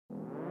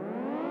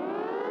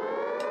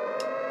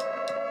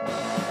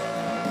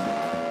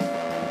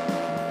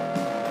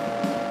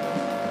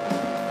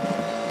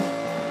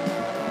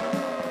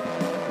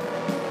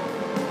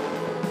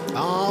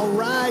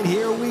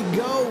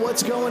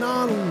what's going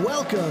on?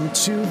 Welcome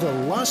to the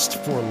Lust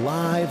for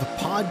Live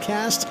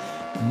podcast.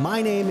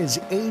 My name is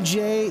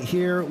AJ,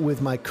 here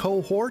with my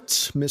cohort,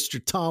 Mr.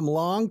 Tom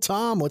Long.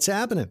 Tom, what's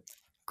happening?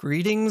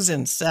 Greetings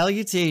and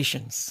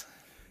salutations.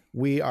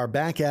 We are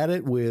back at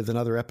it with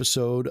another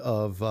episode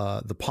of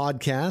the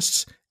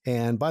podcast.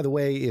 And by the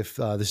way, if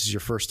this is your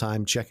first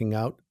time checking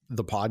out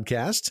the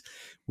podcast,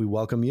 we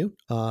welcome you.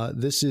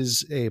 This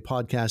is a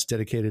podcast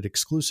dedicated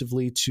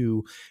exclusively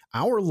to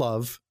our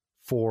love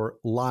for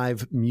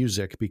live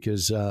music,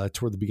 because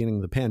toward the beginning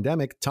of the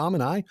pandemic, Tom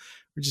and I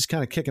were just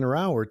kind of kicking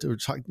around. We're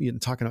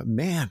talking about,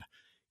 man,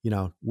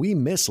 we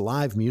miss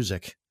live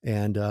music,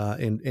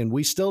 and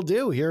we still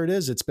do. Here it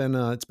is. It's been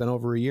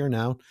over a year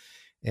now,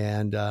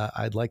 and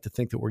I'd like to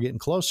think that we're getting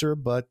closer,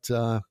 but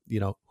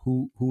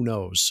who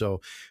knows?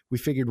 So we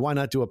figured, why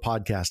not do a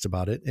podcast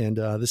about it? And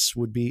this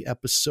would be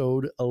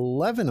episode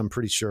 11. I'm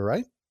pretty sure,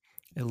 right?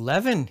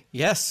 11.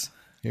 Yes.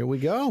 Here we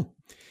go.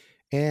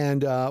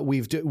 And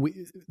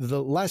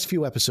the last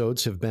few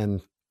episodes have been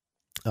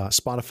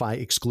Spotify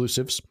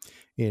exclusives,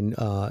 in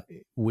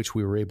which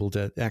we were able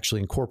to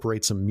actually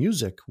incorporate some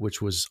music,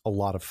 which was a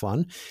lot of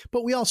fun.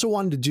 But we also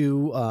wanted to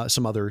do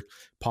some other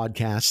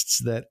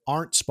podcasts that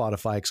aren't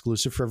Spotify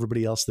exclusive for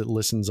everybody else that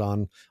listens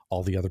on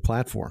all the other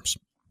platforms.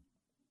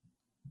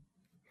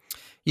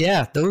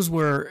 Yeah, those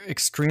were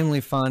extremely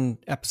fun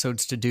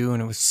episodes to do,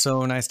 and it was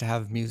so nice to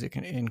have music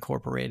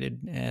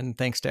incorporated. And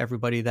thanks to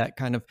everybody that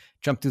kind of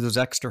jumped through those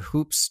extra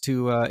hoops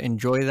to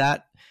enjoy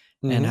that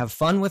and have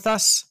fun with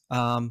us.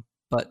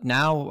 But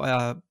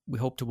now we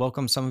hope to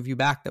welcome some of you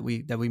back that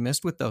we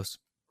missed with those.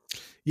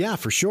 Yeah,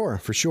 for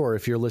sure.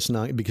 If you're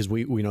listening, because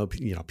we know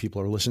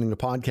people are listening to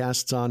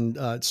podcasts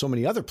on so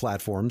many other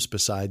platforms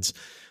besides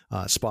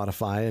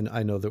Spotify, and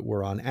I know that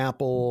we're on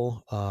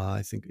Apple.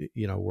 I think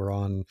we're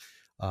on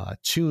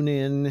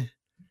TuneIn,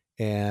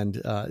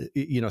 and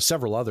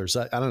several others.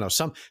 I don't know,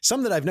 some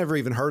that I've never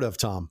even heard of,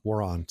 Tom,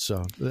 we're on.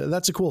 So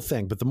that's a cool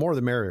thing, but the more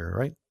the merrier,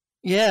 right?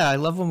 Yeah, I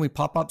love when we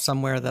pop up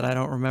somewhere that I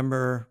don't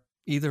remember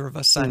either of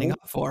us signing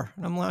up for.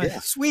 And I'm like,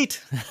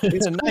 sweet.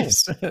 It's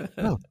nice.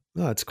 No,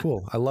 it's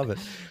cool. I love it.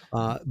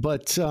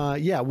 But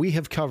we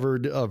have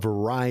covered a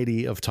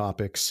variety of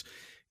topics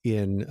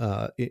in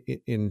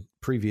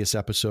previous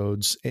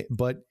episodes.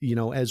 But,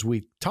 as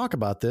we talk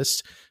about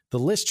this, the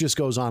list just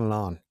goes on and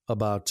on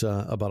about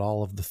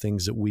all of the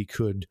things that we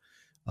could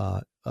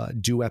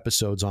do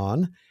episodes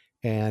on.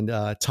 And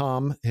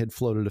Tom had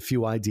floated a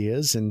few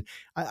ideas, and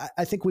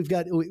I think we've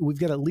got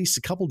at least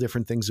a couple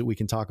different things that we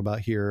can talk about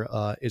here,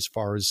 as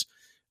far as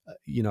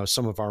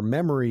some of our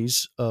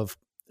memories of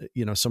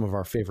some of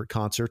our favorite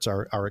concerts,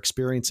 our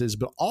experiences,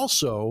 but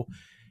also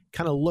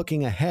kind of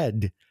looking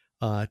ahead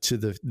to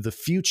the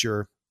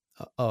future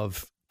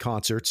of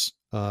concerts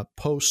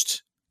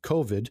post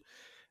COVID.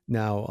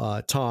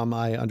 Now, Tom,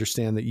 I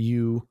understand that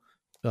you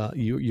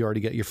already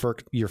get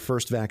your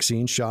first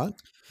vaccine shot,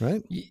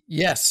 right?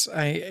 Yes,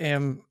 I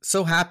am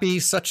so happy.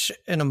 Such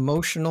an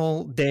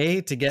emotional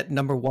day to get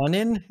number one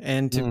in,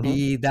 and to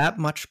be that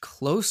much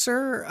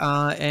closer.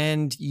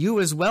 And you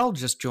as well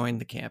just joined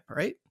the camp,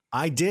 right?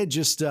 I did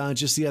just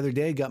the other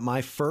day, got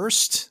my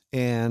first,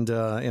 and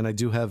I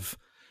do have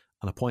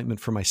an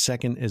appointment for my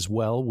second as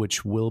well,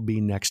 which will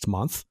be next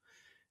month.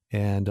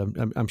 And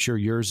I'm sure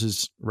yours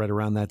is right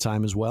around that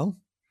time as well.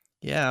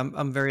 Yeah,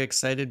 I'm very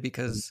excited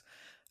because,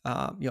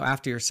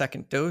 after your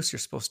second dose, you're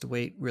supposed to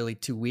wait really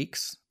 2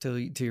 weeks till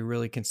you're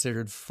really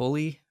considered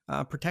fully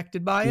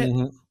protected by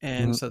it.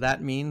 And so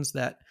that means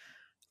that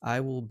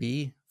I will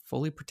be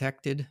fully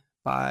protected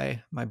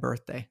by my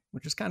birthday,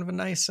 which is kind of a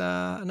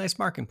nice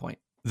marking point.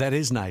 That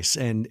is nice.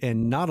 And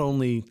not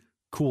only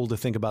cool to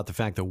think about the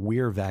fact that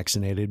we're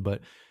vaccinated,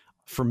 but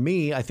for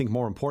me, I think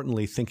more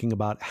importantly, thinking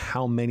about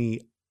how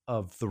many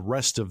of the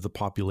rest of the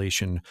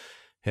population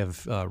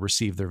have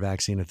received their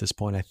vaccine at this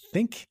point. I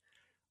think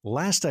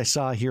last I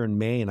saw here in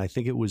Maine, I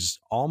think it was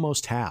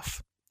almost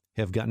half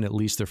have gotten at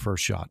least their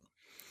first shot.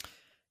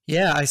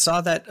 Yeah, I saw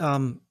that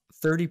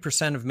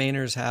 30% of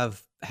Mainers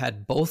have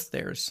had both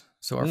theirs,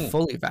 so are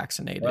fully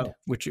vaccinated, wow.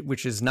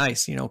 which is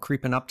nice,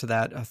 creeping up to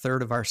that, a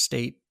third of our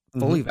state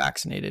fully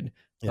vaccinated.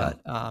 Yeah.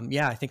 But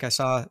I think I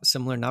saw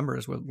similar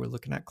numbers. We're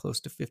looking at close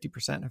to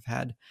 50% have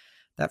had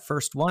that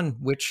first one,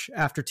 which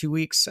after 2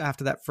 weeks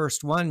after that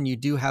first one, you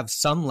do have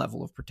some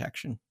level of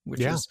protection,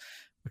 which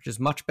is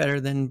much better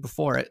than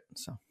before it.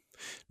 So.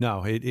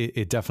 No,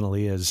 it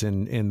definitely is.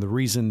 And the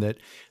reason that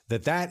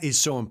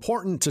is so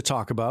important to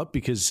talk about,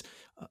 because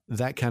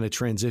that kind of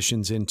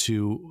transitions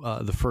into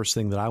the first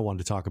thing that I wanted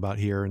to talk about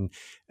here, and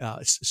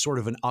sort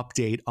of an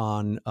update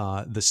on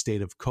the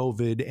state of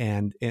COVID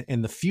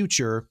and the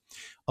future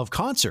of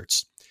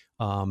concerts.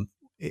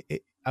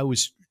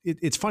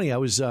 It's funny. I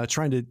was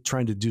trying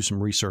to do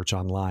some research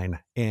online,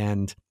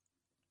 and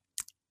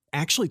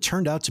actually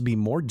turned out to be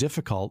more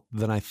difficult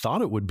than I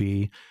thought it would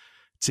be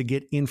to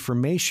get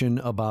information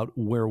about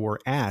where we're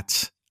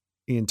at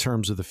in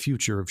terms of the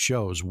future of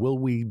shows. Will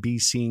we be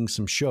seeing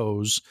some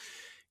shows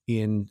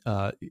in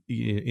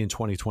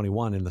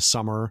 2021, in the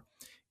summer,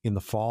 in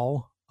the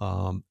fall?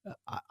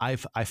 I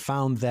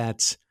found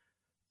that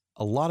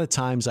a lot of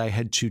times I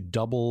had to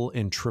double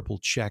and triple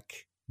check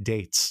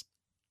dates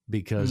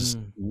because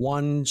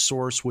one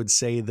source would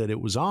say that it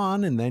was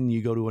on, and then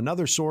you go to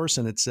another source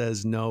and it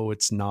says, no,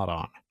 it's not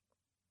on.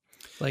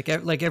 Like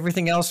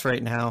everything else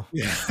right now.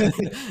 Yeah.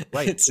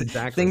 Right.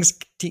 Exactly. Things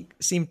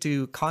seem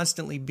to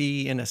constantly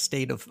be in a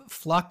state of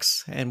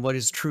flux, and what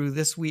is true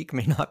this week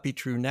may not be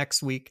true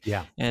next week.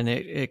 Yeah. And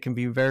it can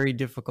be very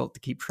difficult to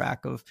keep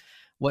track of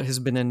what has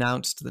been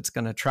announced that's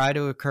going to try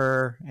to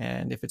occur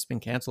and if it's been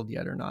canceled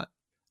yet or not.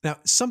 Now,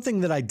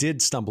 something that I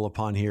did stumble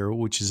upon here,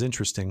 which is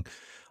interesting,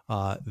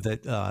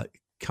 that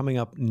coming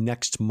up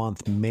next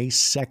month, May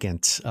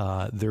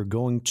 2nd, they're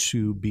going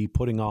to be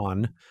putting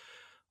on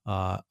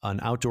an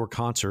outdoor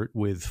concert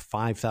with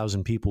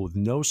 5,000 people with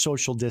no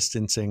social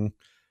distancing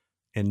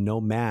and no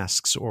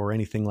masks or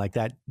anything like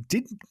that.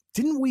 Did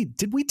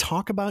we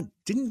talk about,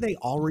 didn't they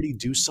already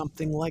do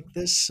something like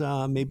this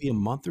maybe a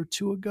month or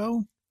two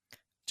ago?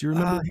 Do you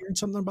remember hearing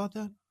something about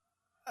that?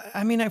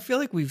 I mean, I feel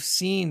like we've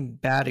seen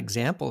bad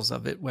examples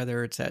of it,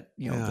 whether it's at,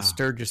 the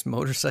Sturgis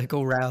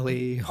motorcycle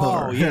rally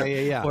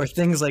or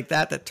things like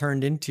that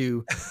turned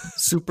into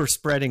super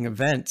spreading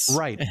events.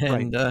 Right.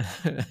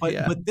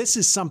 But this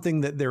is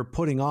something that they're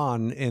putting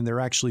on, and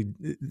they're actually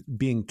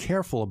being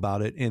careful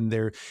about it. And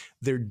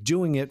they're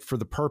doing it for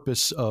the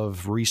purpose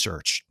of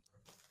research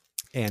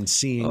and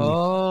seeing.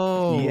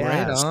 Oh,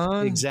 yes, right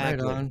on.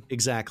 Exactly. Right on.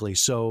 Exactly.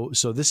 So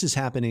this is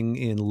happening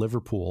in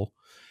Liverpool.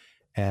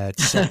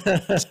 So,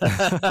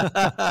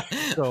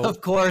 of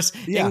course,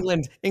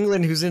 England,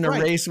 who's in a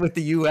race with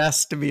the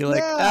US to be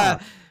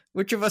like,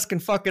 which of us can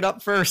fuck it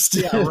up first?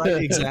 Yeah,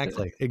 right.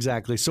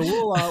 Exactly. So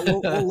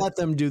we'll let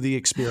them do the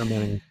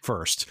experimenting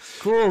first.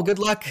 Cool. Good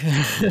luck.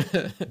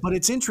 But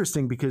it's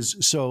interesting because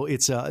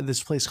it's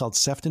this place called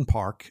Sefton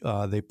Park.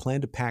 They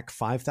plan to pack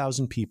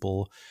 5,000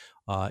 people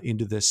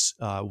into this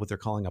what they're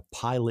calling a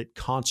pilot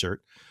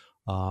concert.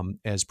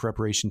 As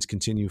preparations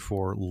continue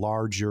for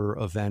larger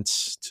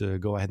events to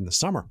go ahead in the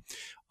summer.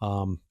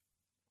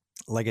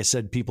 Like I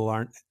said, people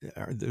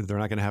they're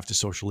not going to have to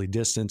socially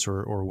distance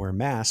or wear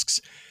masks.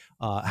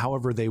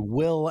 However, they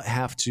will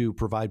have to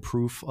provide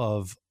proof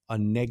of a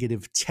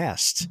negative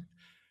test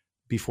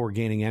before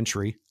gaining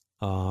entry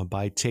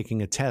by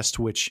taking a test,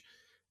 which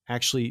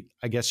actually,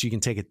 I guess you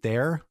can take it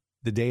there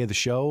the day of the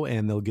show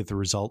and they'll get the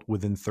result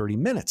within 30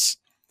 minutes.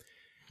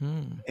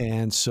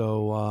 And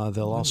so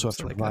they'll also have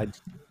to provide...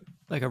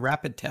 Like a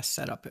rapid test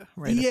setup,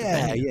 right?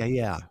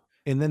 Yeah.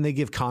 And then they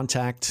give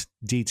contact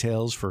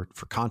details for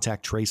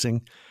contact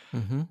tracing.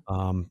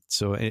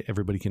 So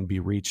everybody can be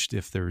reached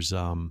if there's,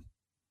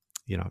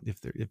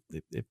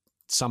 if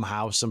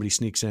somehow somebody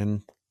sneaks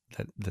in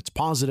that's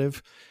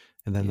positive,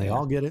 and then they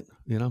all get it,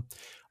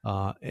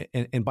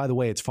 And by the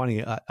way, it's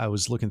funny. I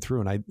was looking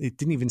through, and it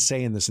didn't even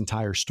say in this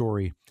entire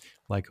story,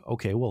 like,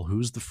 okay, well,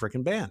 who's the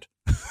frickin' band?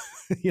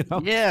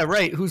 Yeah,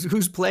 right.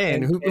 Who's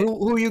playing?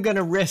 Who are you going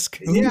to risk?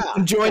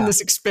 Join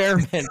this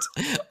experiment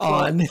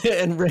on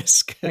and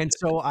risk. And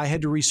so I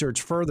had to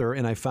research further,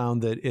 and I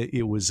found that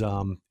it was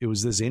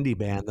this indie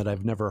band that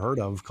I've never heard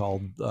of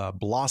called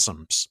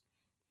Blossoms.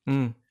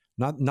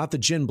 Not the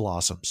Gin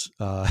Blossoms.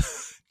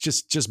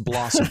 Just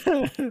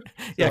Blossom.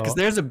 Yeah, because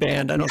there's a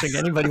band I don't think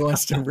anybody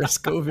wants to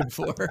risk COVID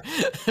for.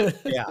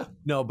 Yeah,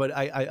 no, but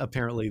I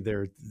apparently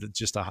they're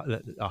just a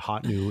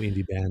hot new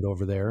indie band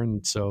over there,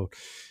 and so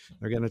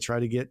they're going to try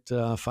to get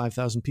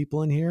 5,000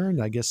 people in here,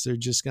 and I guess they're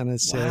just going to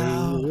say,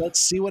 let's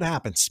see what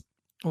happens.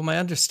 Well, my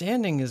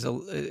understanding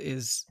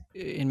is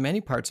in many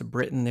parts of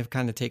Britain, they've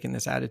kind of taken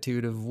this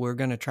attitude of we're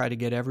going to try to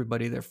get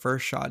everybody their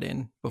first shot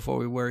in before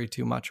we worry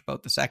too much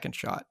about the second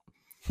shot.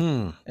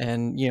 And,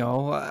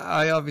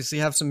 I obviously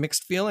have some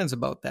mixed feelings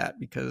about that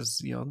because,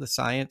 the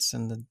science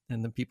and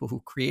the people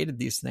who created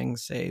these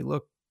things say,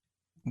 look,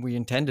 we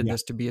intended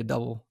this to be a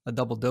double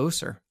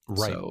doser.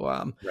 Right.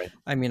 So,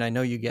 I mean, I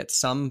know you get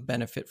some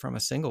benefit from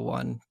a single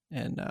one.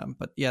 And,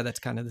 but yeah, that's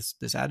kind of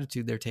this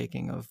attitude they're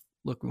taking of,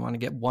 look, we want to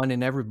get one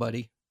in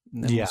everybody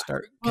and then we'll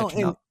start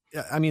catching up.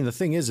 I mean, the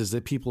thing is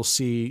that people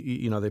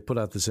see, they put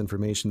out this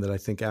information that I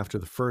think after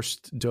the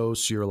first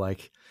dose, you're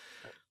like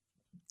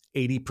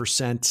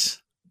 80%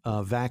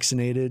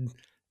 vaccinated.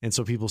 And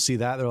so people see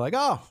that, they're like,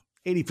 oh,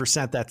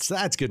 80%,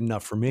 that's good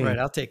enough for me. Right.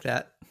 I'll take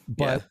that.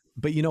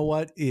 But you know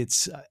what?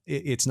 It's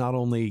not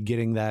only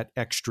getting that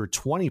extra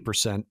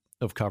 20%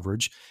 of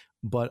coverage,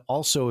 but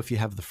also if you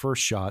have the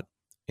first shot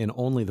and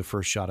only the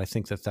first shot, I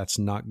think that's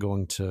not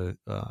going to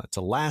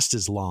last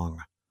as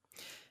long.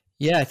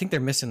 Yeah, I think they're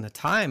missing the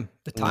time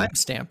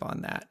stamp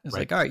on that. It's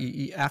like, all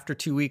right, after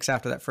 2 weeks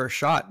after that first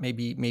shot,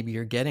 maybe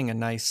you're getting a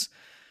nice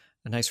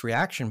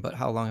reaction, but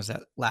how long does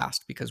that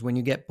last? Because when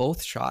you get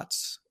both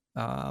shots,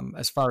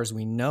 as far as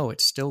we know,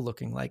 it's still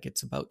looking like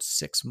it's about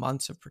 6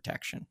 months of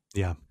protection.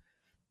 Yeah.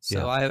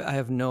 So I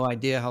have no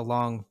idea how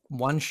long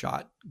one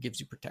shot gives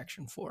you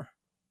protection for.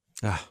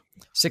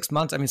 6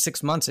 months. I mean,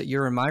 6 months at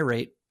your and my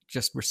rate,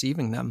 just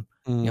receiving them.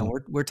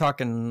 We're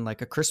talking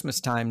like a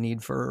Christmas time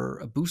need for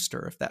a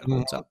booster if that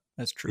holds up.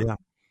 That's true.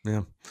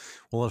 Yeah.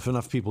 Well, if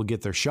enough people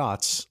get their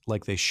shots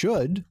like they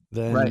should,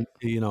 then,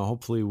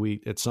 hopefully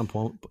we, at some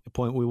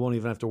point we won't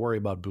even have to worry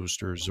about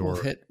boosters or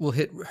we'll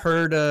hit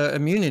herd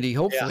immunity.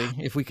 Hopefully,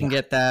 if we can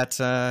get that,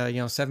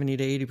 70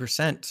 to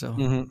 80%.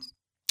 So,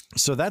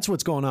 So that's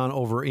what's going on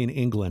over in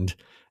England.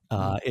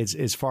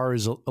 As far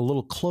as a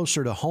little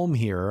closer to home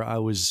here, I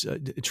was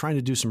trying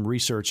to do some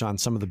research on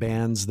some of the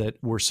bands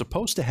that were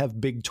supposed to have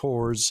big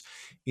tours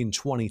in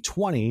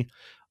 2020,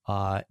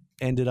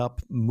 ended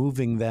up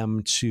moving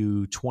them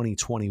to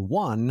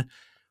 2021.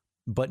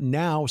 But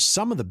now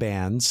some of the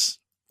bands,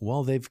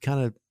 well, they've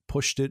kind of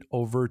pushed it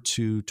over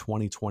to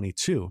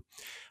 2022.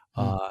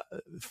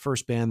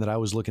 First band that I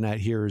was looking at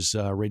here is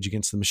Rage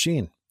Against the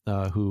Machine,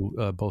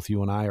 who both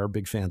you and I are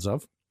big fans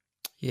of.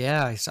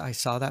 Yeah, I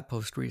saw that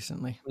post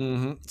recently.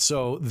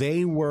 So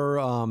they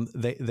were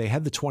they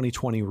had the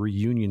 2020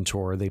 reunion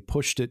tour. They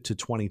pushed it to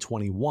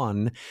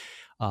 2021,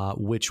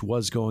 which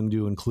was going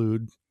to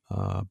include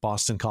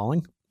Boston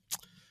Calling,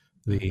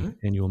 the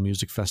annual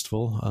music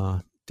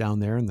festival down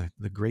there in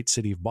the great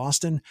city of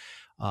Boston.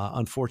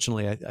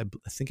 Unfortunately, I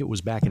think it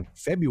was back in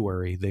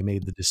February they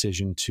made the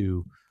decision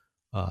to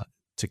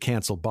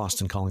cancel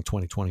Boston Calling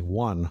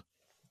 2021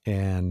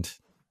 and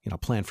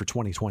plan for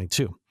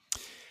 2022.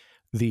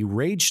 The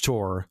Rage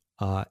tour,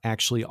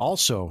 actually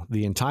also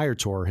the entire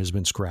tour has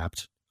been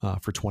scrapped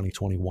for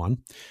 2021,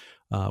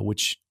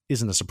 which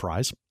isn't a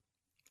surprise.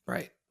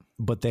 Right.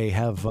 But they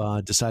have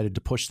decided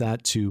to push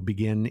that to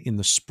begin in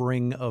the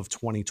spring of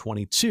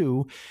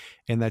 2022.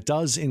 And that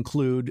does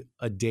include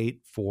a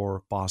date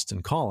for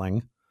Boston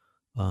Calling.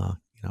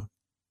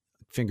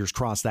 Fingers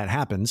crossed that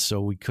happens.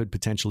 So we could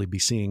potentially be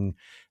seeing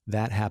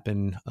that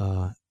happen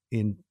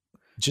in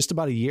just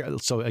about a year.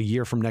 So a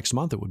year from next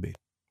month it would be.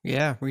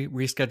 Yeah,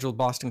 rescheduled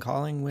Boston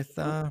Calling with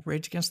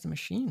Rage Against the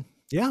Machine.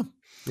 Yeah,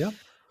 yeah.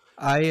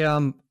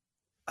 I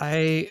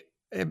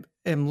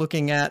am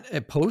looking at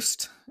a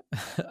post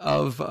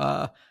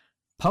of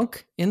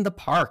Punk in the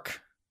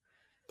Park.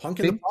 Punk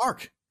in the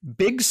Park.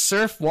 Big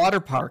Surf Water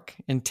Park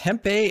in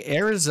Tempe,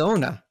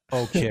 Arizona.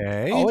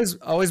 Okay.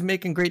 always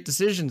making great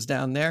decisions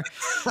down there.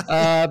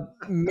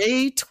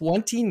 May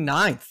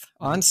 29th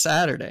on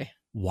Saturday.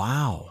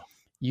 Wow.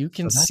 You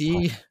can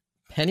see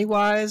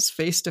Pennywise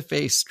face to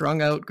face,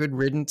 Strung Out, Good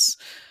Riddance.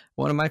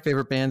 One of my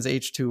favorite bands,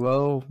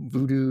 H2O,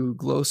 Voodoo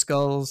Glow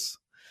Skulls.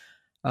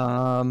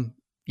 That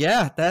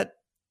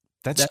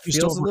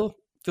feels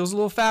a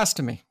little fast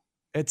to me.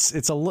 It's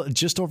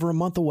just over a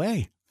month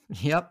away.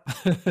 Yep.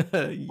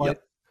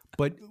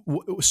 But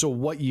so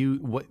what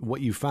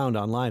you found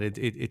online,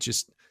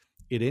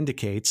 it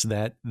indicates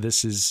that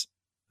this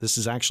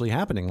is actually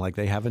happening. Like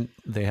they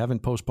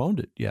haven't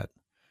postponed it yet.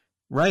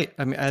 Right.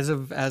 I mean, as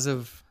of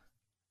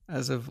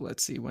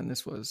let's see when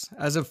this was,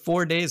 as of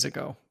 4 days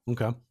ago.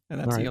 Okay. And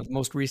that's the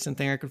most recent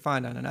thing I could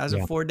find on it. As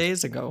of 4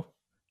 days ago.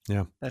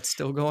 Yeah. That's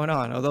still going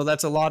on. Although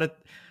that's a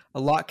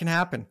lot can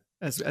happen.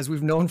 As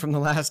we've known from the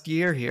last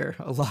year here,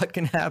 a lot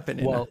can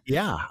happen. Well,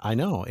 yeah, I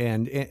know.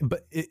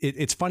 But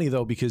it's funny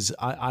though, because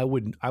I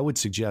would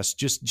suggest,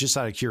 just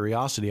out of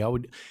curiosity,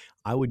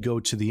 I would go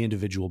to the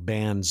individual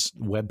bands'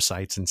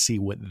 websites and see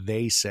what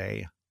they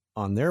say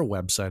on their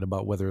website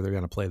about whether they're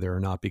going to play there or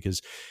not,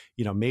 because,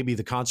 maybe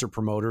the concert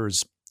promoter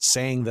is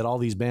saying that all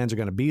these bands are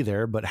going to be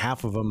there, but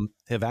half of them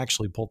have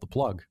actually pulled the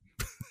plug.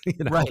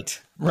 Right.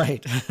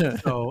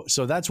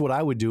 So that's what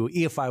I would do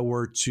if I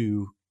were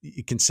to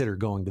consider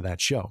going to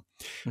that show.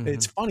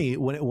 It's funny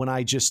when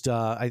I just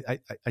I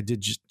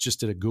did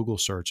a Google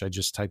search. I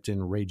just typed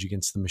in Rage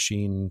Against the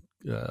Machine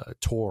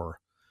tour,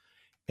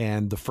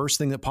 and the first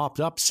thing that popped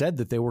up said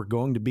that they were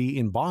going to be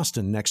in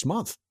Boston next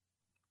month.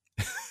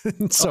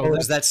 So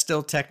is that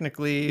still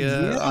technically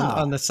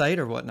on the site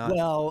or whatnot?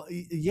 Well,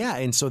 yeah,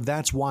 and so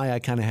that's why I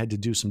kind of had to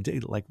do some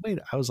data.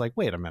 I was like,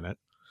 wait a minute.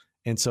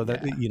 And so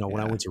that, when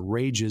I went to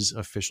Rage's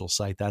official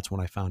site, that's when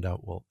I found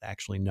out, well,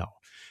 actually, no,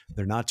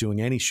 they're not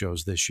doing any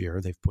shows this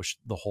year. They've pushed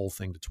the whole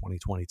thing to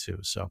 2022.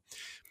 So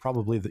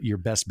probably your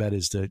best bet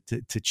is to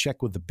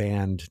check with the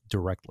band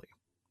directly,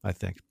 I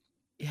think.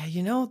 Yeah.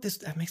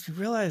 That makes me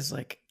realize,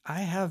 I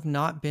have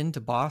not been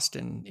to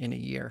Boston in a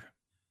year.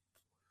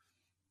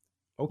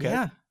 Okay.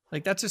 Yeah.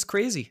 That's just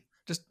crazy.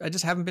 I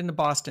just haven't been to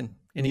Boston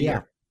in a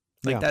year.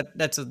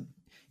 That's a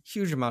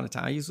huge amount of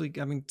time.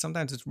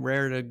 Sometimes it's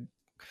rare to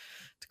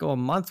go a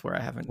month where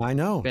I haven't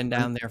been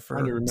down there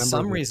for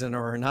some reason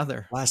or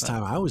another. Last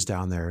time I was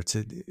down there, it's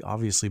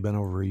obviously been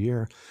over a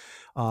year.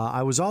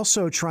 I was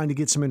also trying to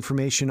get some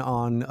information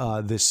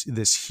on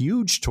this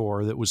huge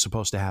tour that was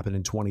supposed to happen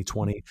in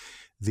 2020,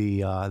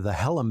 the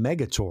Hella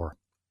Mega Tour.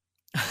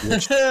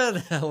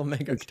 The Hella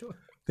Mega Tour.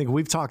 I think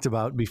we've talked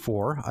about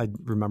before. I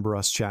remember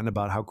us chatting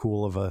about how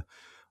cool of a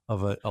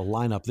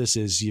lineup this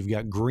is. You've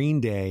got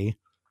Green Day,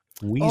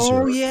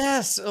 Weezer.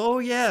 Oh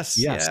yes.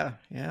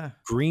 Yeah.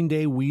 Green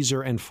Day,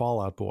 Weezer, and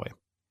Fall Out Boy.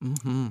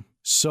 Mm-hmm.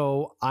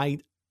 So I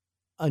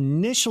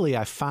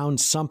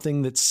found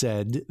something that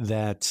said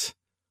that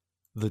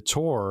the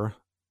tour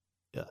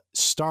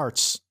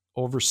starts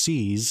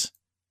overseas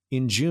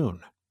in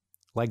June,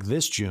 like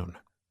this June.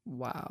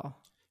 Wow.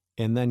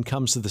 And then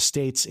comes to the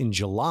States in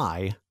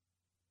July,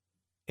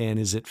 and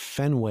is at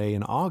Fenway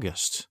in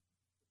August.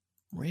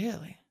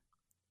 Really?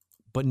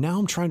 But now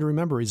I'm trying to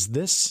remember, is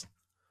this,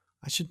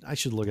 I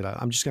should look it up.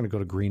 I'm just going to go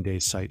to Green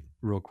Day's site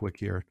real quick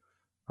here.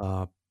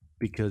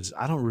 Because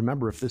I don't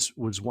remember if this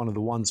was one of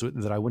the ones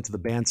that I went to the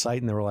band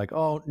site and they were like,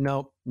 oh,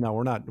 no,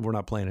 we're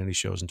not playing any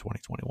shows in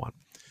 2021.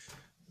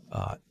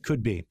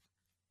 Could be.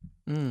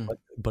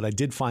 But I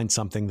did find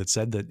something that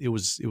said that it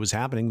was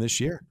happening this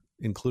year,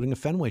 including a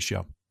Fenway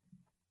show.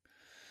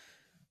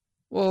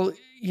 Well,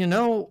 in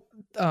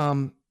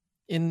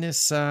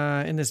this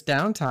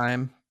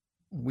downtime,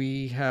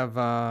 we have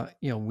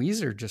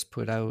Weezer just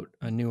put out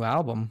a new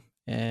album,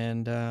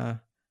 and I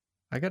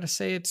got to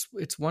say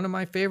it's one of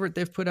my favorite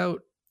they've put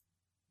out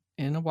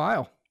in a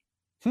while.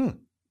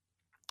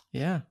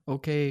 Yeah.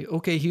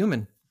 Okay,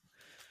 Human.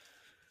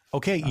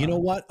 Okay, you know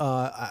what?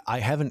 I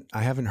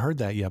haven't heard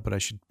that yet, but I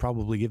should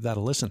probably give that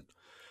a listen.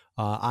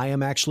 I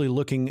am actually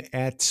looking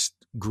at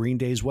Green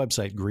Day's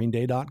website,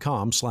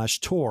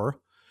 greenday.com/tour,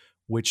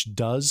 which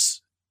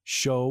does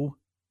show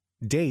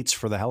dates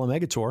for the Hella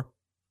Mega Tour.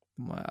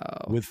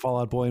 Wow. With Fall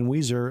Out Boy and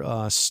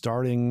Weezer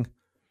starting,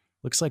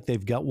 looks like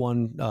they've got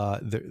one.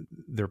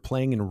 They're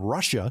playing in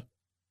Russia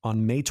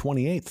on May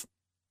 28th.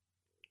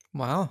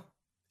 Wow.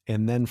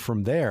 And then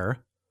from there,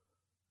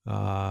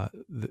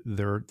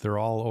 they're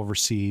all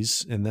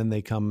overseas, and then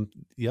they come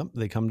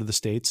to the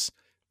States.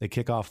 They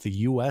kick off the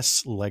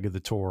US leg of the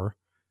tour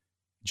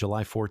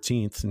July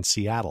 14th in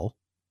Seattle,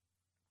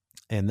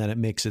 and then it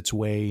makes its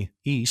way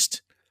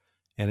east,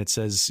 and it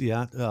says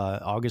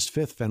August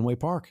 5th, Fenway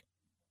Park.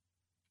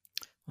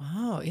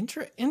 Wow,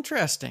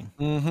 interesting.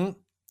 Mm-hmm.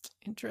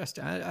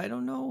 Interesting. I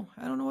don't know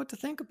what to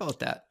think about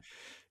that.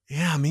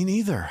 Yeah, me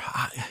neither.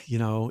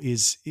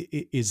 Is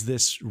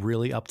this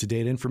really up to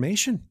date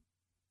information?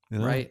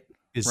 Right.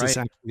 Is this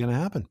actually going to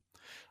happen?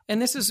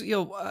 And this is,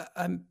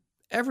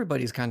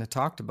 everybody's kind of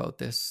talked about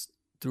this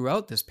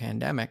throughout this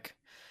pandemic.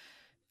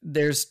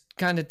 There's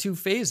kind of two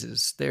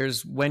phases.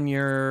 There's when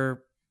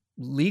you're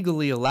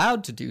legally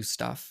allowed to do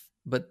stuff,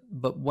 but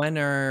when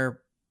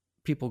are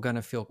people going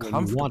to feel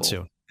comfortable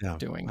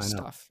doing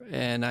stuff?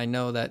 And I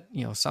know that,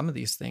 some of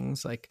these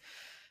things like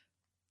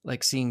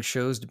seeing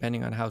shows,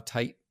 depending on how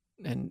tight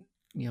and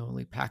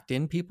packed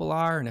in people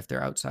are, and if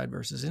they're outside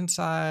versus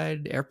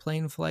inside,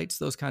 airplane flights,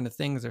 those kind of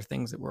things are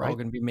things that we're all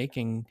going to be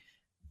making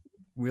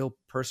real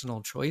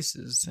personal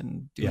choices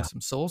and doing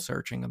some soul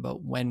searching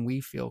about when we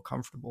feel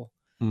comfortable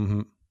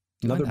doing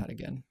that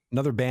again.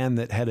 Another band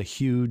that had a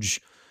huge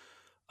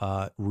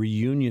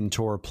reunion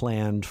tour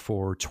planned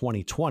for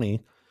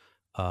 2020,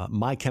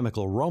 My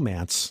Chemical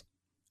Romance.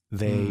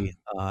 They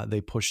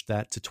pushed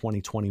that to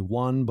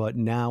 2021, but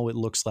now it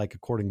looks like,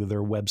 according to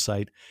their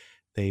website,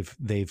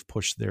 they've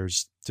pushed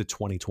theirs to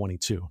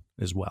 2022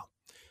 as well,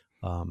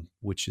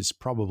 which is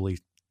probably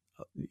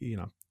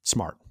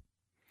smart.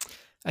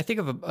 I think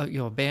of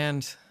a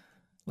band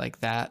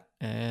like that,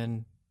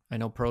 and I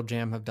know Pearl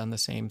Jam have done the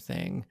same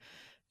thing,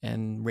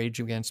 and Rage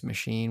Against the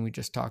Machine we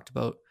just talked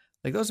about.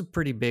 Like, those are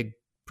pretty big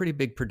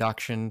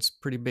productions,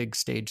 pretty big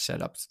stage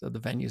setups of the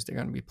venues they're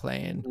going to be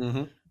playing.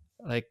 Mm-hmm.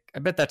 Like, I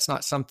bet that's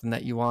not something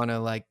that you want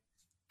to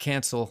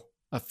cancel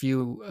a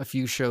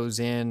few shows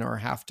in or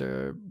have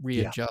to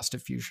readjust a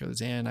few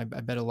shows in. I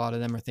bet a lot of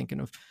them are thinking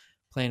of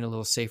playing a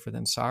little safer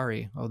than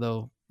sorry.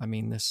 Although, I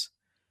mean, this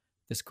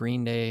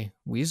Green Day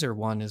Weezer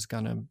one is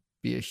going to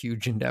be a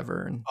huge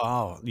endeavor and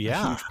a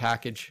huge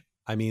package.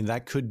 I mean,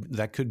 that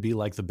could be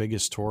like the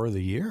biggest tour of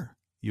the year,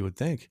 you would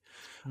think.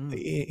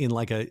 In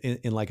like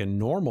a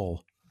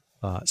normal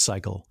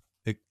cycle.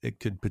 It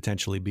could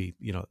potentially be,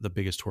 the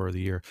biggest tour of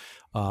the year.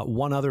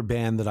 One other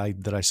band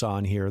that I saw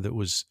in here that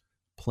was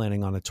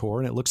planning on a tour,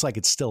 and it looks like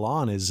it's still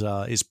on, is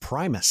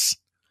Primus.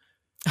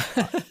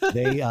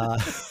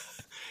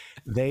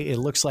 It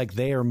looks like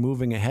they are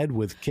moving ahead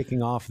with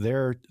kicking off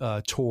their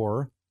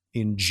tour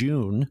in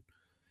June,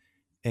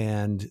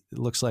 and it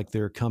looks like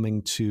they're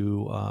coming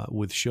to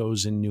with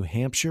shows in New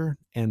Hampshire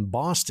and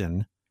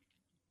Boston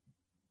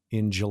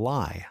in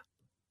July.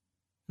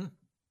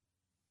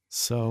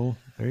 So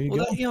there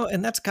you go.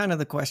 And that's kind of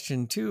the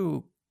question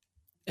too,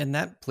 and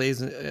that plays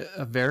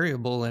a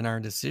variable in our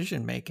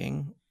decision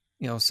making.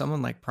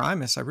 Someone like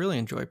Primus, I really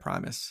enjoy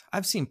Primus.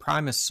 I've seen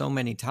Primus so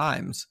many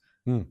times.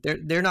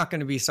 They're not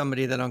going to be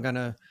somebody that I'm going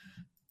to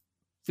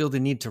feel the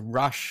need to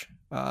rush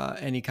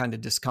any kind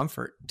of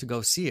discomfort to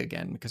go see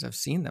again, because I've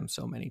seen them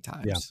so many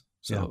times.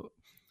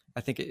 I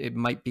think it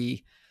might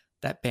be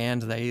that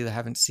band that I either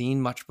haven't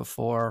seen much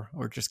before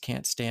or just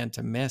can't stand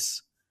to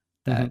miss.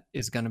 That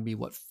is going to be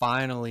what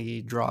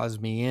finally draws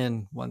me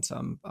in once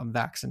I'm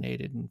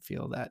vaccinated and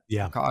feel that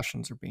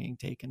precautions are being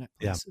taken at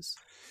places.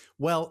 Yeah.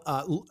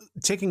 Well,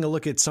 taking a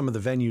look at some of the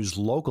venues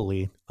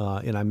locally,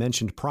 and I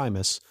mentioned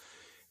Primus,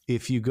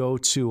 if you go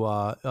to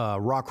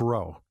Rock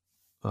Row,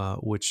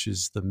 which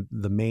is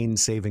the main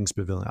savings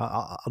pavilion,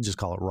 I'll just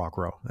call it Rock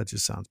Row. That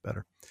just sounds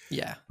better.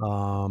 Yeah.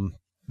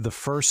 The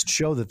first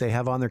show that they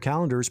have on their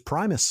calendar is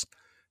Primus,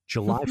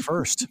 July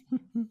 1st.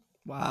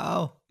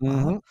 Wow.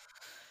 Mm-hmm. Wow.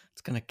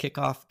 It's going to kick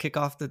off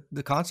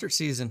the concert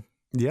season.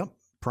 Yep.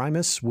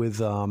 Primus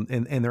with,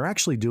 and they're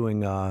actually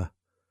doing,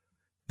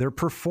 They're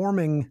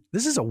performing.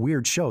 This is a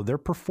weird show. They're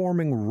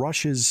performing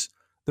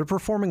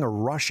a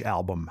Rush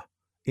album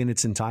in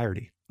its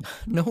entirety.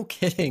 No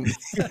kidding.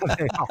 Yeah,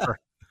 they are.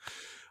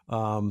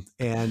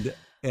 And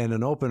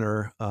an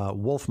opener,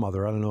 Wolf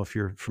Mother. I don't know if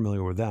you're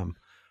familiar with them.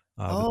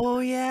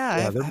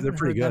 They're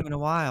pretty good. Them in a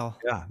while.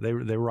 Yeah, they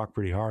rock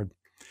pretty hard.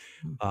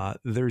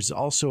 There's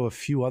also a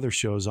few other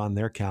shows on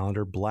their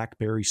calendar.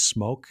 Blackberry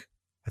Smoke.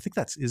 I think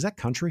is that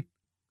country?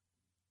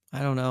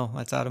 I don't know.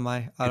 That's out of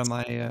my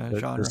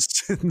genre.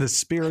 The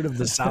Spirit of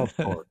the South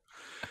Fork.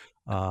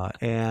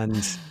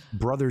 And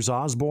Brothers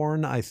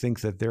Osborne. I think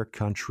that they're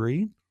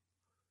country.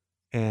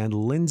 And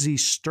Lindsey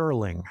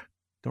Sterling.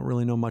 Don't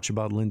really know much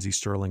about Lindsey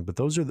Sterling, but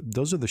those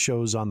are the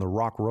shows on the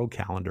Rock Row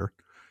calendar.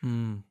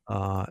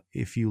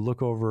 If you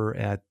look over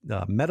at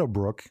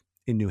Meadowbrook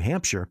in New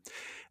Hampshire,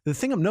 the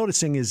thing I'm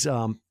noticing is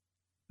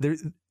there.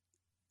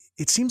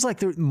 It seems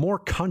like more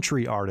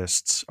country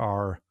artists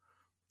are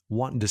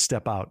wanting to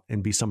step out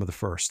and be some of the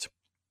first.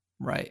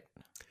 Right.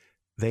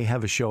 They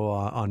have a show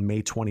on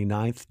May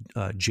 29th.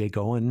 Jake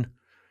Owen.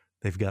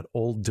 They've got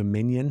Old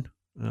Dominion.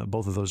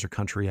 Both of those are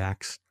country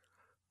acts.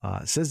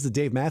 It says the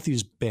Dave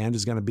Matthews Band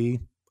is going to be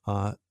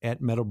at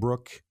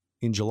Meadowbrook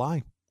in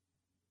July.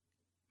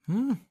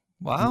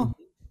 Wow.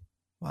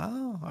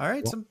 Wow. All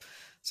right. Well,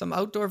 some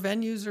outdoor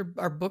venues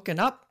are booking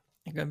up.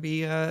 They're going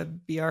to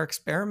be our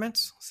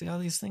experiments. See how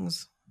these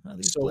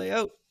play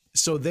out.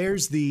 So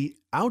there's the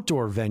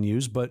outdoor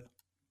venues, but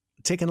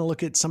taking a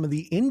look at some of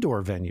the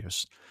indoor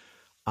venues,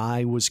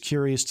 I was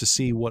curious to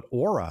see what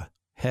Aura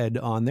had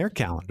on their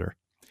calendar.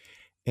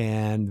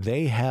 And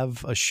they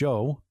have a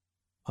show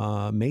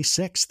May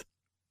 6th.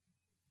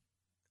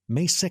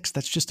 May 6th,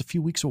 that's just a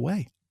few weeks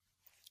away.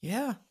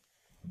 Yeah.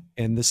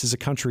 And this is a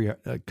country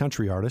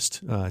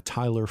artist,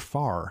 Tyler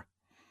Farr.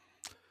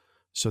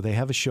 So they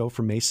have a show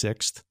for May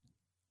 6th.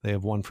 They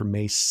have one for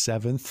May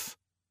 7th,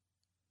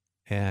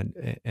 and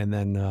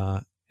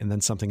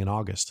then something in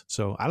August.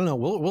 So I don't know.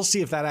 We'll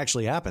see if that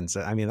actually happens.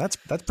 I mean, that's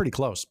pretty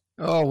close.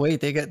 Oh wait,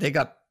 they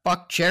got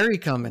Buck Cherry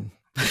coming.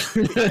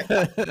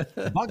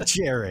 Buck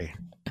Cherry.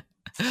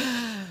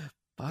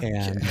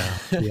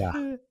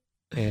 Yeah.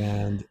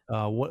 And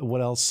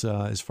what else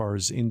as far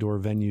as indoor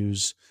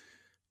venues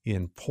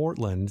in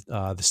Portland?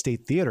 The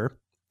State Theater.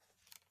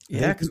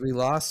 Yeah, because we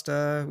lost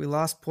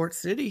Port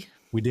City.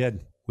 We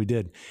did.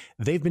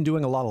 They've been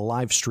doing a lot of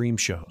live stream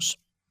shows,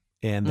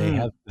 and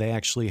they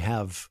actually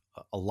have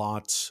a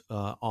lot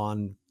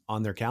on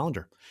their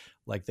calendar.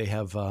 Like they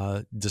have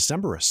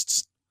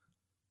Decemberists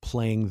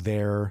playing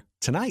there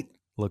tonight.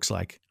 Looks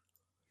like,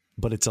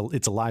 but it's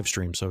a live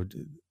stream, so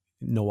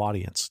no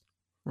audience.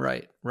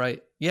 Right.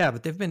 Yeah,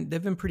 but they've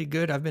been pretty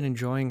good. I've been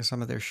enjoying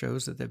some of their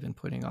shows that they've been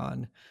putting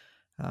on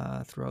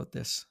throughout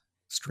this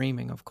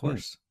streaming, of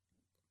course.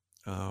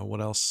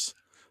 What else?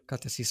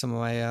 Got to see some of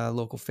my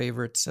local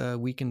favorites,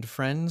 Weekend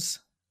Friends.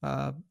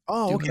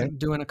 Okay.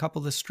 Doing a couple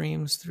of the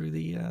streams through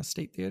the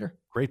State Theater.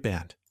 Great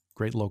band.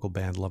 Great local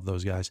band. Love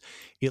those guys.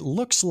 It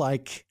looks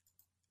like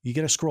you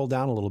got to scroll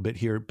down a little bit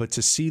here, but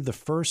to see the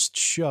first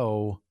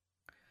show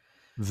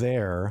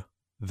there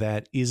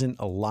that isn't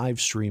a live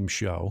stream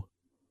show,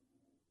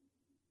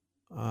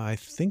 I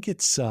think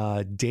it's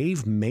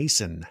Dave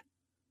Mason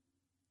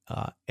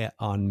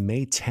on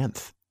May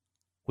 10th,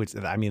 which,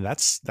 I mean,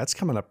 that's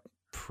coming up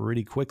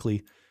pretty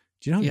quickly.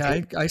 Do you know?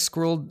 Yeah, I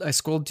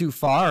scrolled too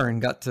far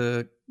and got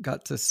to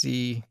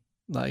see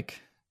like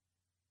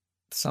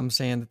some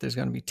saying that there's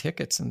going to be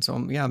tickets, and so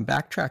I'm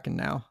backtracking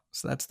now.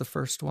 So that's the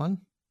first one.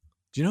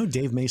 Do you know who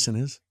Dave Mason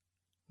is?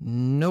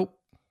 Nope.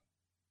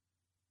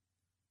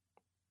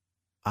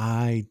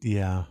 I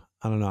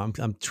don't know.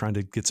 I'm trying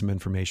to get some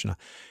information.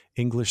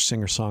 English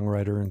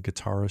singer-songwriter and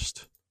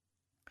guitarist.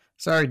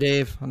 Sorry,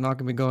 Dave. I'm not going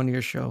to be going to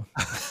your show.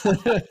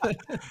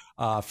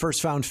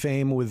 First found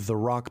fame with the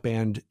rock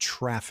band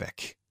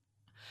Traffic.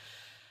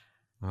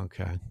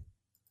 Okay.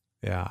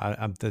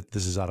 Yeah,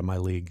 this is out of my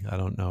league. I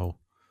don't know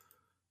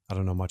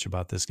much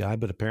about this guy,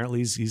 but apparently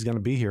he's going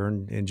to be here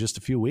in just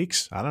a few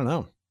weeks. I don't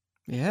know.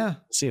 Yeah.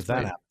 See if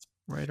that happens.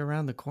 Right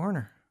around the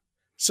corner.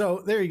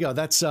 So there you go.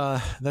 That's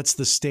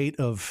the state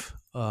of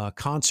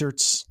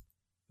concerts,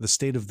 the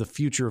state of the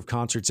future of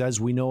concerts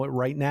as we know it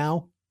right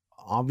now.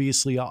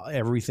 Obviously,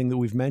 everything that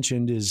we've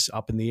mentioned is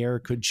up in the air,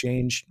 could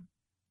change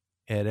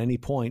at any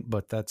point,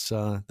 but that's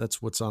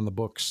what's on the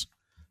books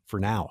for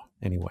now,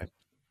 anyway.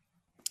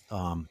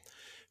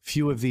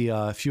 Few of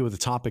the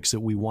topics that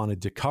we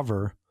wanted to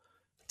cover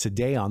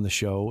today on the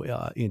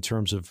show, in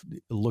terms of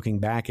looking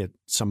back at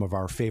some of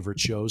our favorite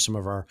shows, some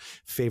of our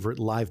favorite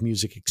live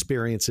music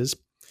experiences.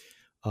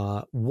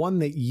 One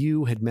that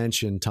you had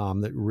mentioned,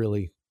 Tom, that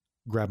really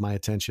grabbed my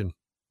attention,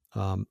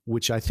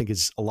 which I think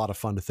is a lot of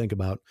fun to think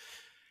about.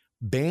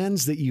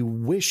 Bands that you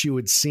wish you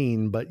had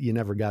seen, but you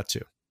never got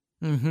to.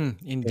 Mm-hmm,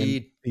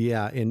 indeed.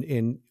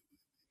 And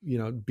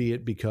be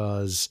it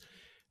because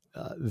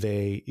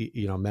they,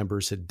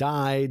 members had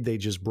died, they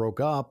just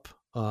broke up,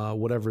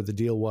 whatever the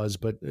deal was.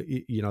 But,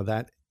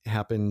 that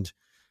happened,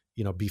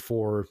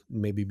 before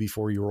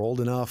you were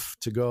old enough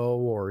to go,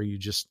 or you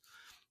just,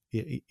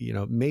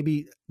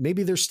 maybe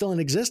they're still in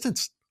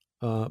existence.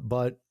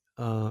 but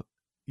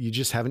you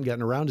just haven't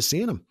gotten around to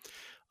seeing them.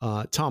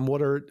 Tom,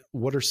 what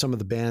are some of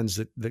the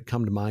bands that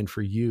come to mind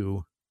for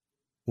you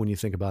when you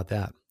think about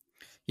that?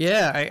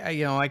 Yeah,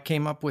 I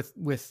came up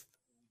with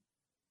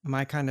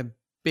my kind of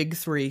big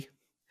three.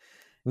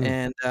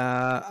 And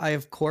I,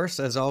 of course,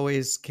 as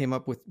always, came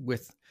up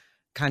with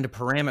kind of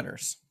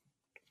parameters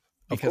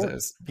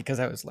because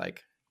I was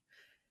like,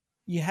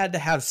 you had to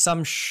have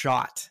some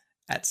shot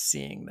at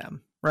seeing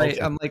them, right?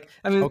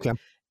 Okay.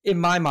 In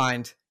my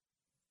mind,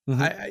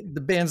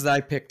 the bands that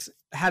I picked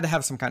had to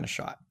have some kind of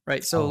shot,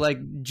 right? So like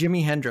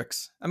Jimi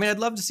Hendrix. I mean, I'd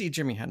love to see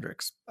Jimi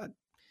Hendrix, but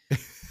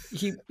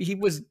he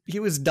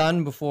was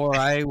done before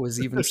I was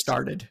even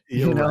started,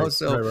 you know? Right.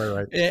 So,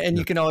 right. And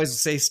you can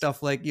always say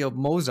stuff like,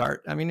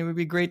 Mozart. I mean, it would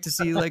be great to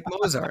see like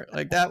Mozart,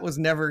 like that was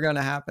never going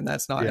to happen.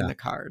 That's not in the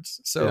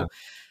cards. So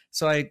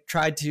I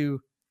tried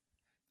to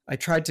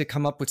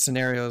come up with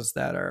scenarios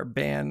that are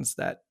bands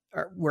that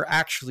were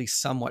actually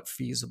somewhat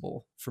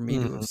feasible for me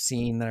to have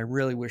seen, that I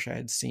really wish I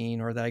had seen,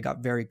 or that I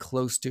got very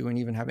close to, and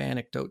even have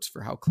anecdotes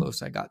for how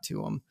close I got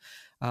to them.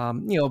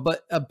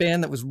 But a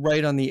band that was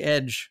right on the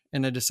edge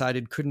and I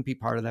decided couldn't be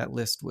part of that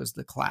list was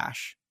The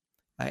Clash.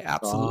 I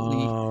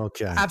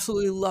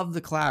absolutely love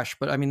The Clash,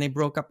 but I mean, they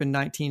broke up in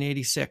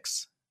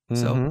 1986.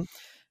 So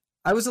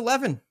I was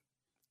 11.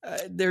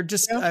 They're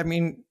just, I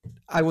mean,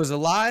 I was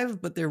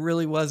alive, but there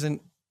really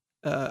wasn't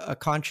a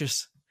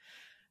conscious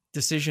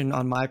decision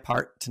on my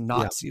part to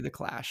not see The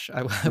Clash.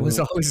 I was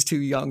always too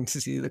young to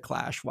see The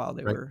Clash while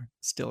they were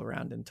still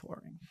around and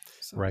touring.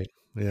 So, right.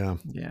 Yeah.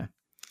 Yeah.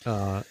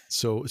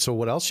 So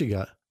what else you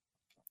got?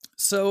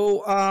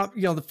 So,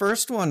 the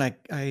first one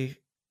I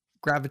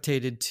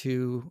gravitated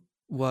to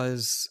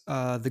was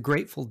the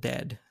Grateful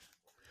Dead.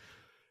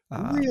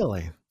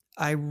 Really?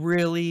 I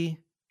really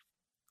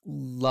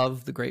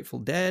love the Grateful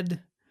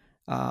Dead.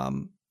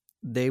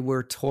 They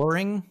were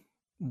touring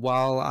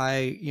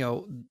while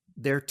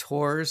their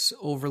tours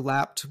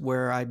overlapped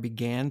where I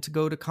began to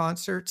go to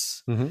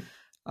concerts.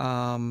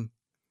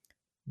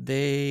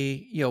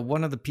 They,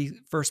 one of the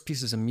first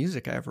pieces of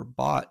music I ever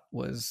bought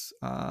was,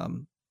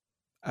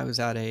 I was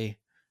at a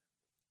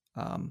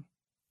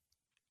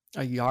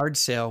yard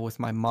sale with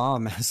my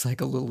mom as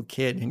like a little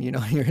kid. And,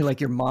 you're like,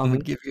 your mom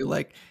would give you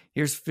like,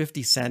 here's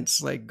 50 cents,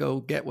 like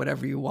go get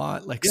whatever you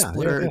want, like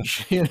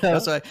splurge,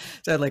 So I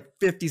had like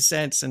 50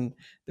 cents and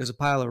there's a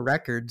pile of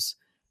records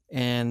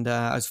and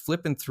I was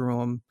flipping through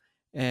them,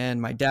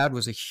 and my dad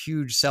was a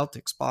huge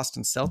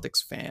Boston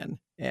Celtics fan.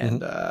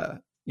 And,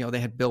 they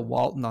had Bill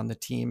Walton on the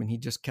team, and he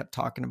just kept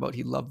talking about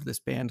he loved this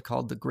band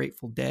called the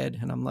Grateful Dead.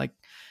 And I'm like,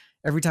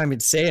 every time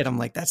he'd say it, I'm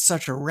like, that's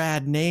such a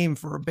rad name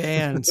for a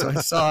band. So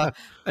I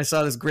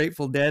saw this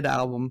Grateful Dead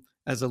album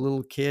as a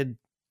little kid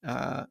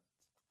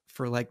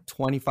for like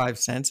 25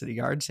 cents at a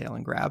yard sale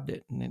and grabbed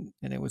it. And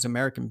it was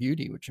American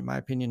Beauty, which in my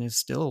opinion is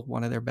still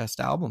one of their best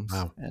albums.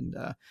 Wow. And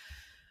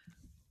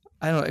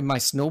I don't know, in my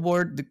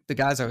snowboard, the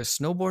guys I was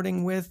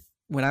snowboarding with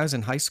when I was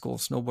in high school,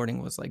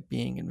 snowboarding was like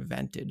being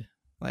invented,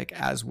 like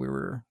as we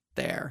were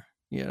there,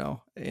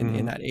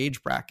 in that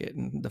age bracket.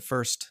 And the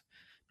first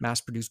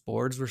mass-produced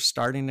boards were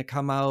starting to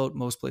come out.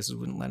 Most places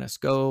wouldn't let us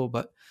go,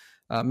 but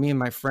me and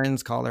my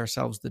friends called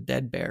ourselves the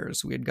Dead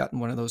Bears. We had gotten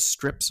one of those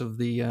strips of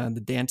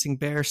the Dancing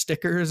Bear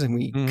stickers, and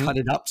we cut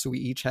it up so we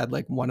each had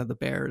like one of the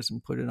bears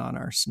and put it on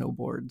our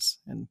snowboards.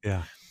 And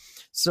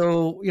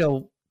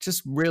so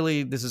just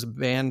really, this is a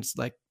band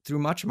like through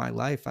much of my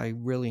life I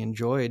really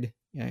enjoyed.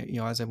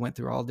 As I went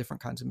through all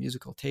different kinds of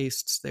musical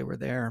tastes, they were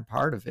there and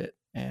part of it,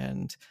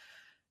 and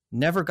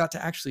never got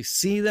to actually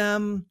see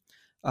them.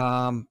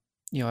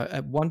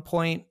 At one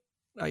point,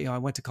 I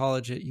went to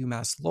college at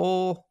UMass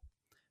Lowell.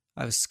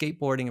 I was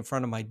skateboarding in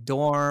front of my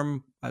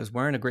dorm. I was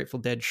wearing a Grateful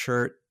Dead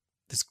shirt.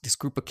 This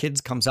group of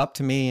kids comes up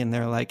to me and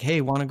they're like, hey,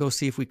 want to go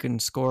see if we can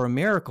score a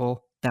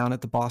Miracle down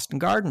at the Boston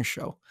Garden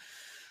show?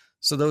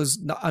 So those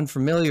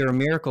unfamiliar, a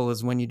Miracle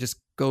is when you just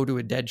go to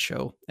a Dead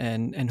show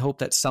and hope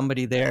that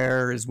somebody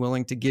there is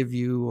willing to give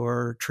you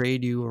or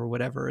trade you or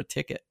whatever a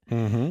ticket.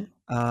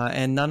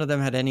 And none of them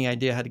had any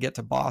idea how to get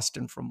to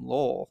Boston from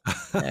Lowell.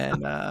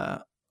 And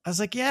I was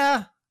like,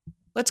 yeah,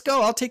 let's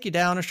go. I'll take you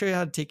down. I'll show you